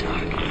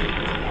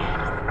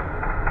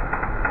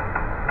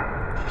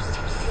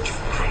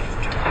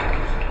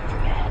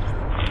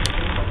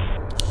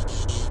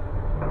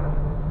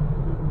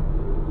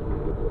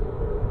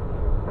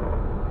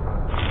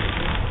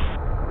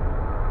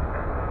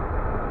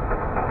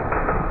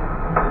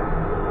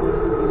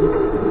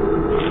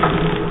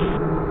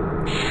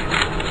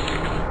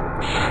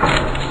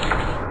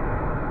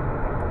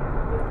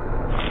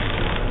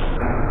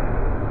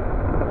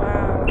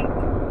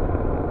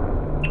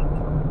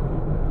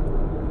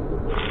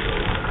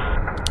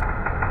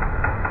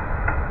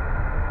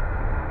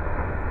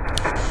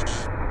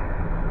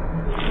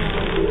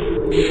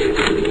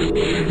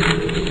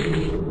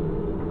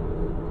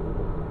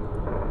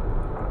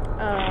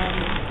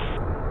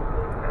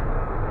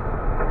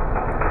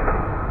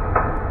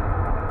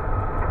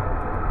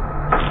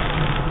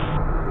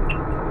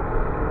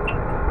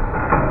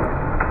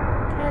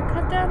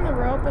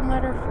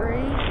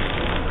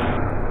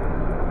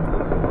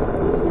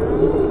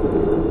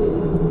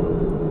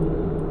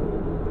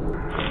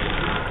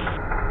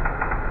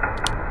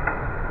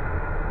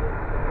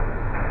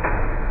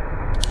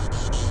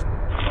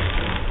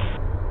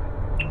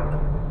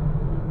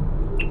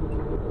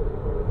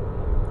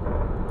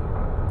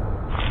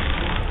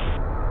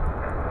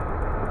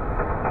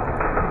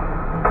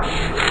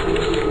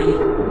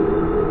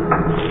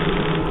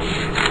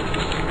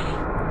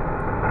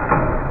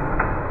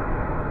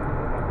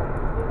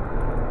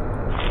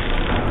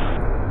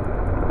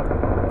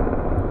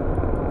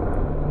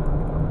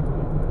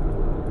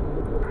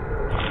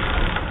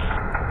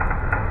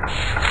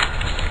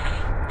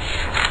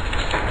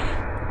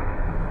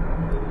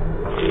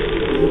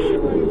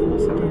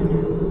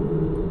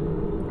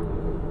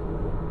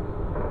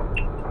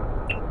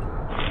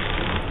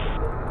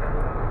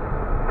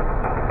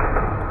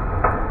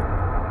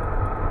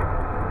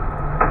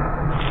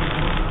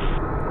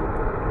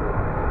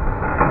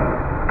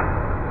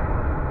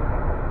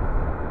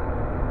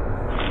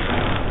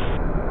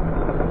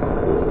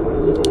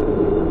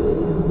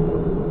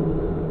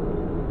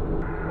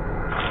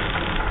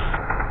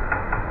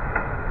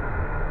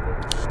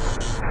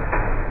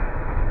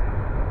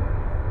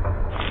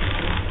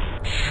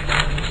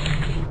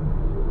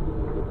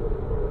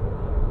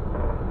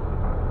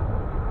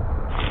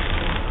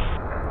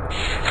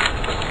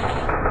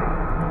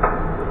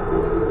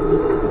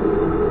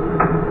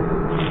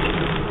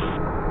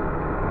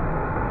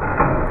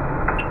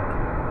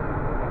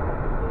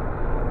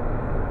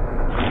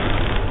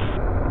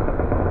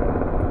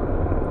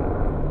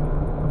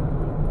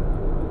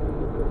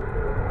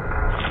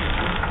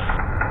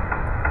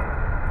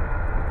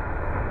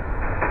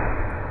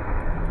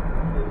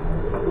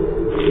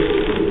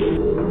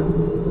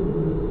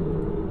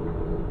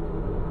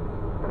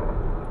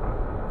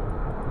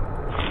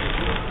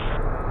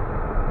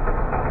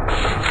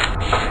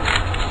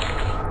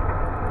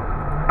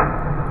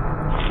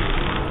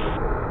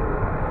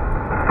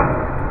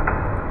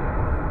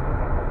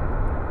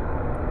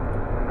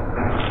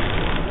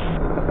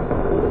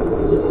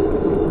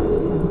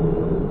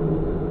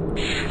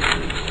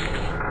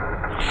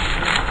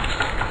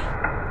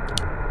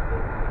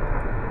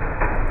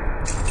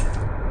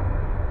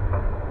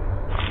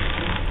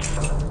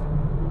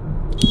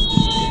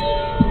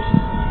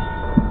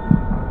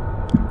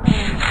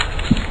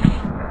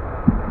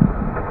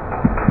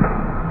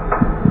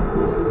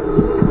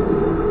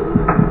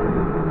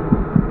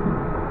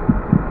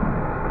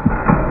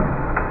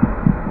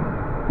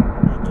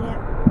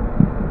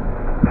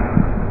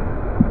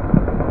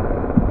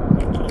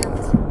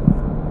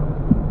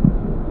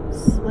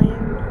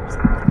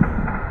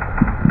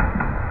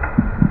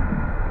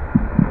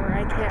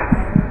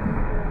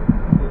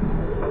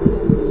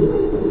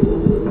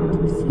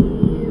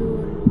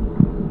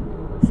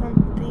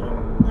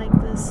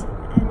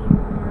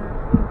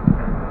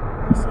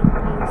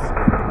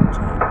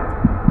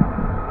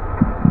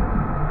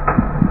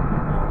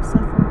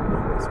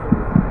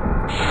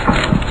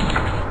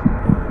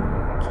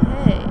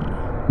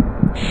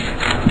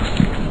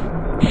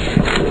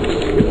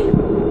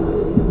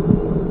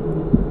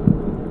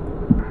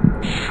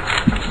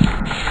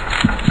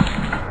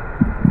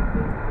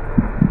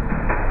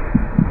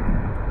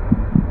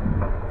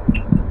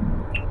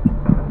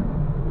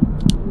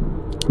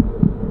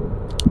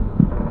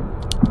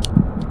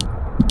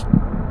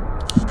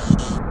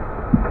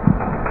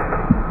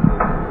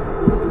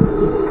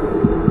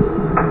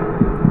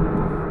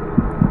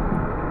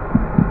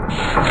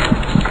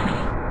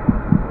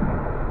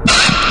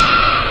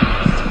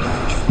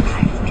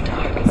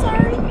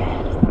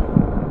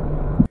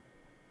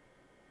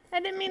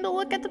 didn't mean to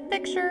look at the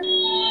picture.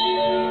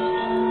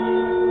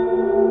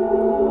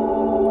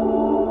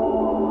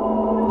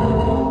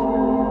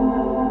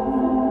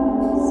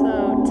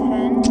 So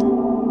 10.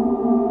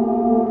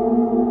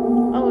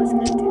 Oh, it's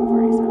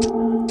 1947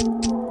 though.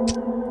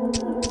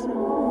 So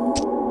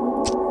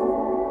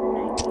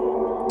 19.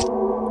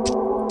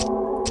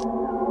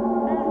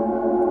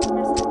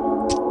 Missed it.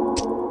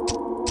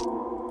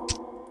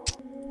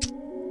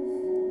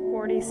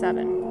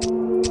 47.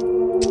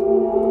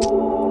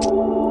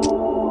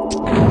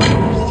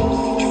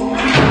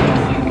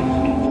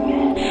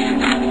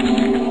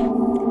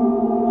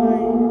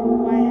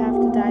 Why have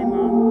to die,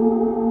 Mom?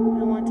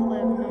 I want to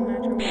live no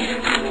matter what.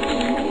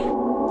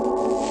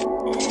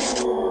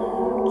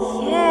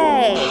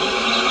 Okay.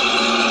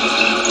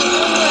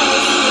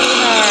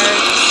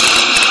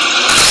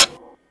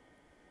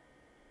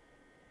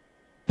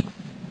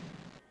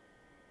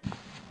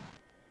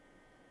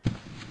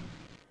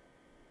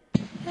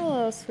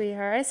 Hello,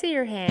 sweetheart. I see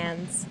your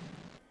hands.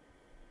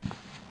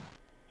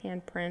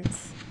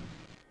 Handprints.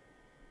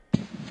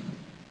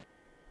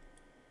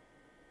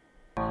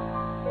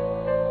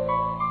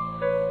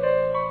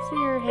 See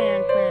your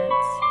handprints.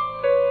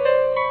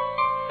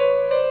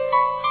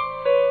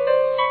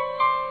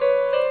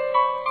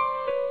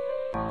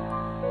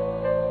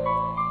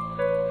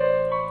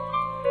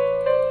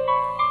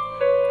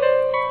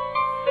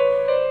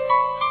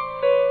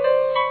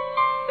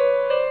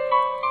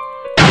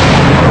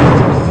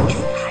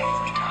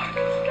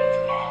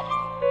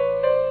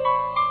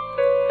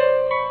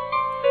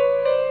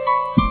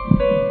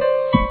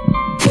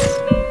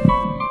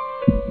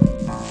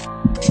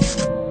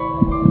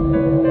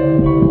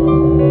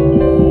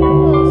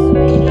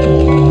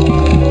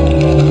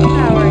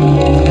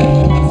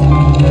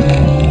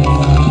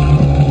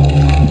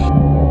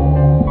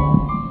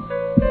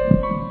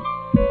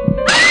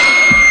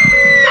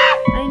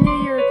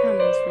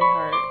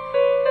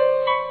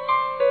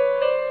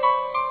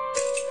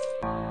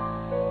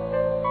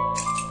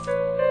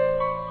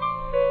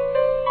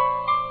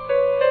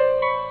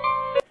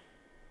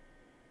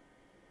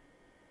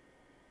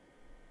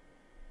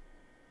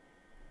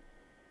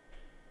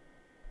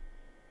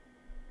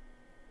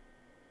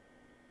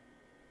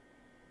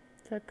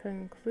 The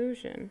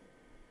conclusion.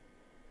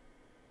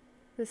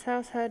 This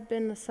house had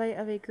been the site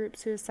of a group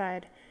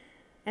suicide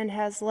and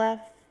has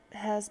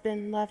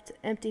been left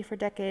empty for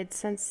decades.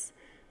 Since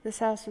this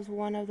house was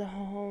one of the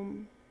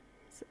homes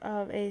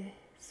of a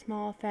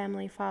small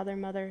family, father,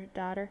 mother,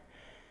 daughter,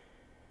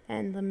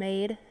 and the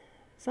maid,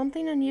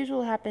 something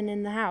unusual happened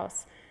in the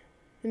house.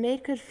 The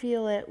maid could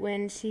feel it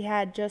when she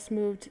had just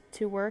moved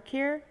to work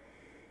here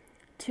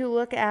to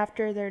look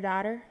after their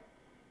daughter.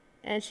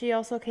 And she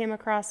also came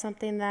across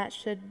something that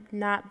should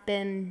not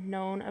been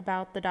known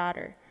about the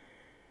daughter.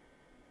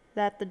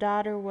 That the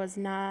daughter was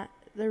not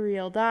the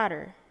real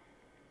daughter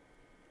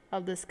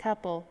of this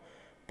couple,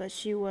 but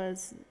she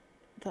was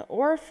the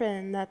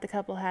orphan that the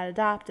couple had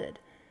adopted.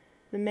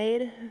 The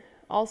maid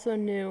also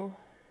knew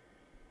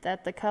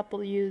that the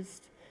couple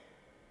used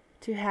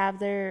to have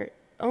their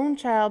own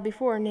child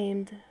before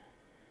named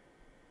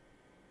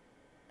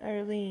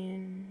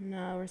Arlene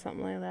or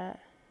something like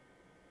that.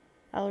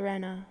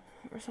 Alrena.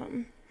 Or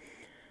something.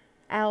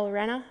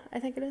 Alrena, I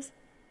think it is.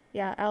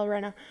 Yeah,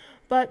 Alrena.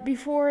 But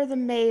before the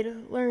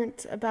maid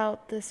learnt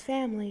about this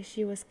family,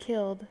 she was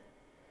killed.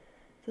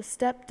 The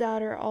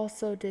stepdaughter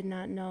also did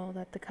not know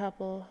that the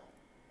couple,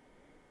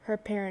 her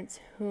parents,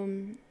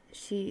 whom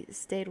she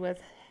stayed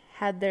with,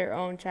 had their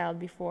own child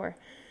before.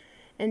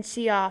 And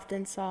she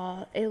often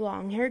saw a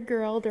long-haired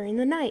girl during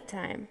the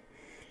nighttime.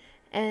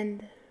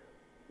 And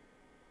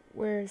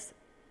where's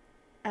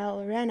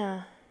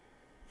Alrena,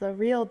 the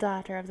real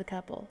daughter of the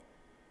couple?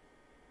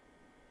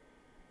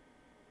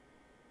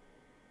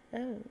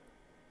 Oh.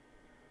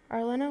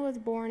 Arlena was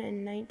born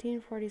in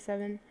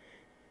 1947,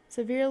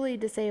 severely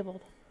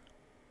disabled.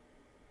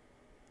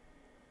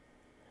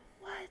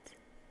 What?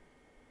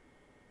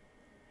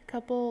 The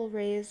couple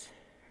raised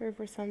her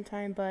for some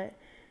time, but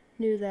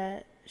knew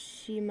that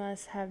she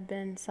must have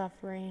been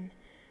suffering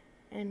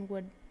and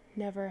would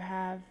never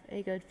have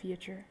a good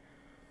future.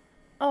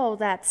 Oh,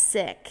 that's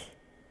sick.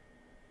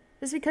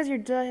 Just because you're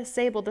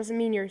disabled doesn't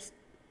mean you're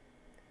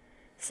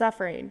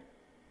suffering.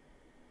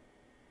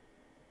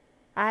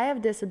 I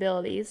have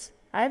disabilities.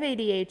 I have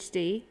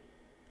ADHD,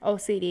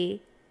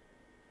 OCD.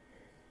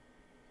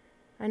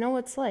 I know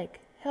what it's like.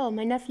 Hell,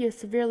 my nephew is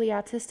severely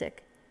autistic.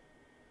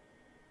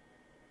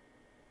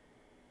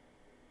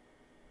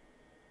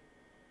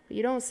 But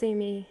you don't see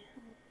me,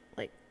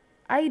 like,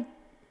 I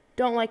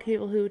don't like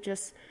people who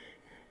just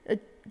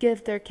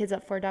give their kids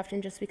up for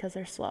adoption just because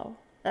they're slow.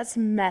 That's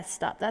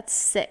messed up. That's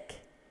sick.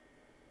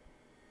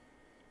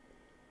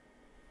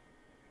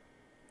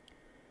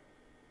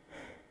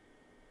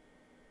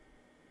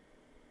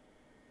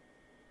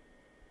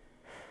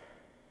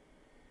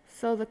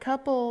 So the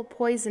couple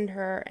poisoned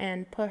her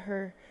and put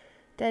her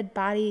dead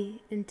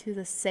body into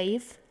the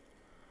safe.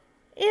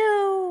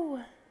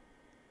 Ew!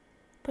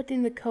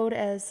 Putting the code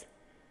as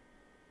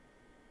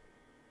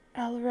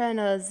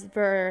Alrena's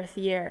birth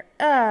year.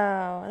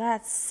 Oh,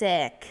 that's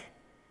sick.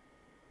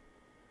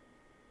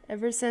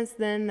 Ever since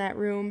then, that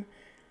room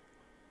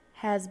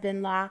has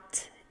been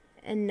locked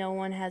and no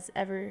one has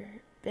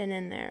ever been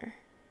in there.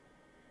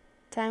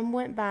 Time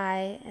went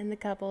by and the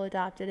couple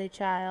adopted a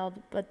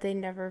child, but they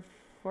never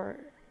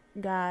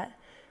forgot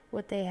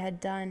what they had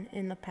done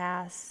in the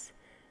past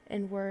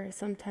and were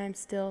sometimes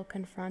still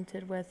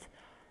confronted with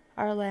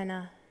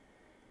Alrena.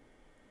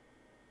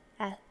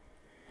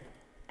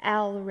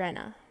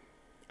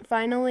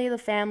 Finally, the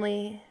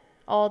family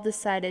all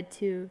decided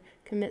to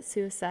commit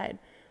suicide,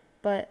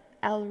 but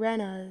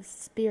Alrena's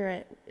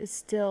spirit is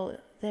still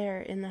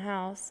there in the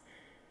house.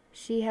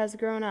 She has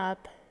grown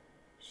up.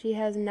 She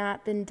has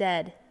not been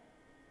dead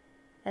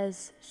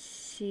as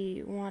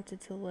she wanted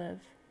to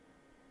live.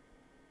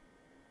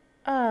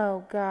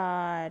 Oh,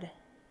 God.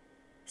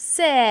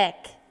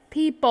 Sick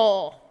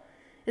people.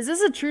 Is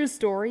this a true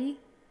story?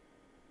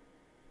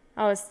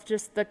 Oh, it's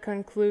just the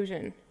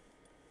conclusion.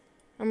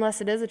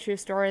 Unless it is a true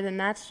story, then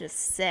that's just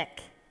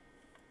sick.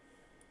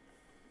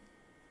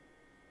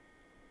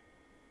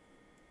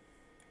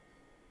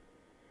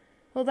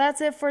 Well,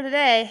 that's it for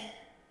today.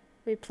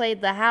 We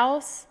played The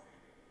House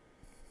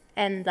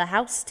and The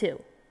House 2.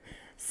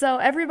 So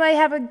everybody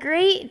have a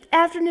great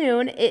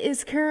afternoon. It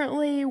is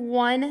currently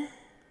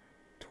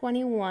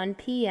 1:21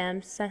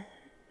 p.m.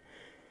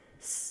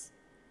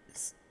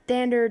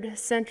 Standard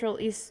Central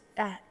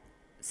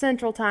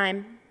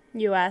Time,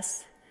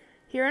 U.S.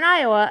 here in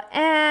Iowa,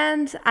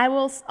 and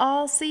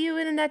I'll see you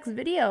in the next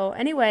video.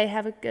 Anyway,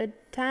 have a good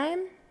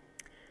time.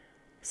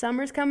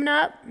 Summer's coming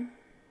up.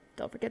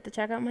 Don't forget to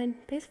check out my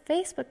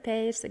Facebook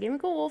page, The Gaming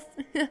Cool Wolf.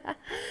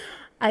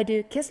 I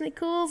do Kiss Me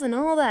Cools and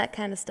all that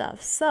kind of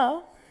stuff.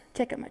 So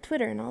check out my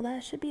Twitter and all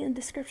that. Should be in the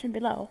description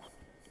below.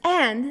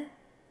 And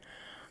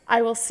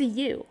I will see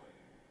you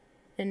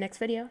in the next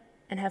video,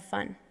 and have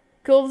fun.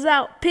 Cools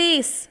out.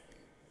 Peace.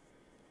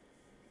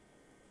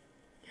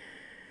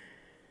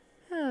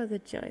 Oh, the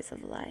joys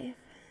of life.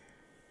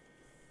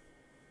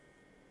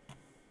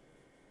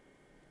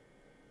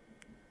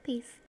 Peace.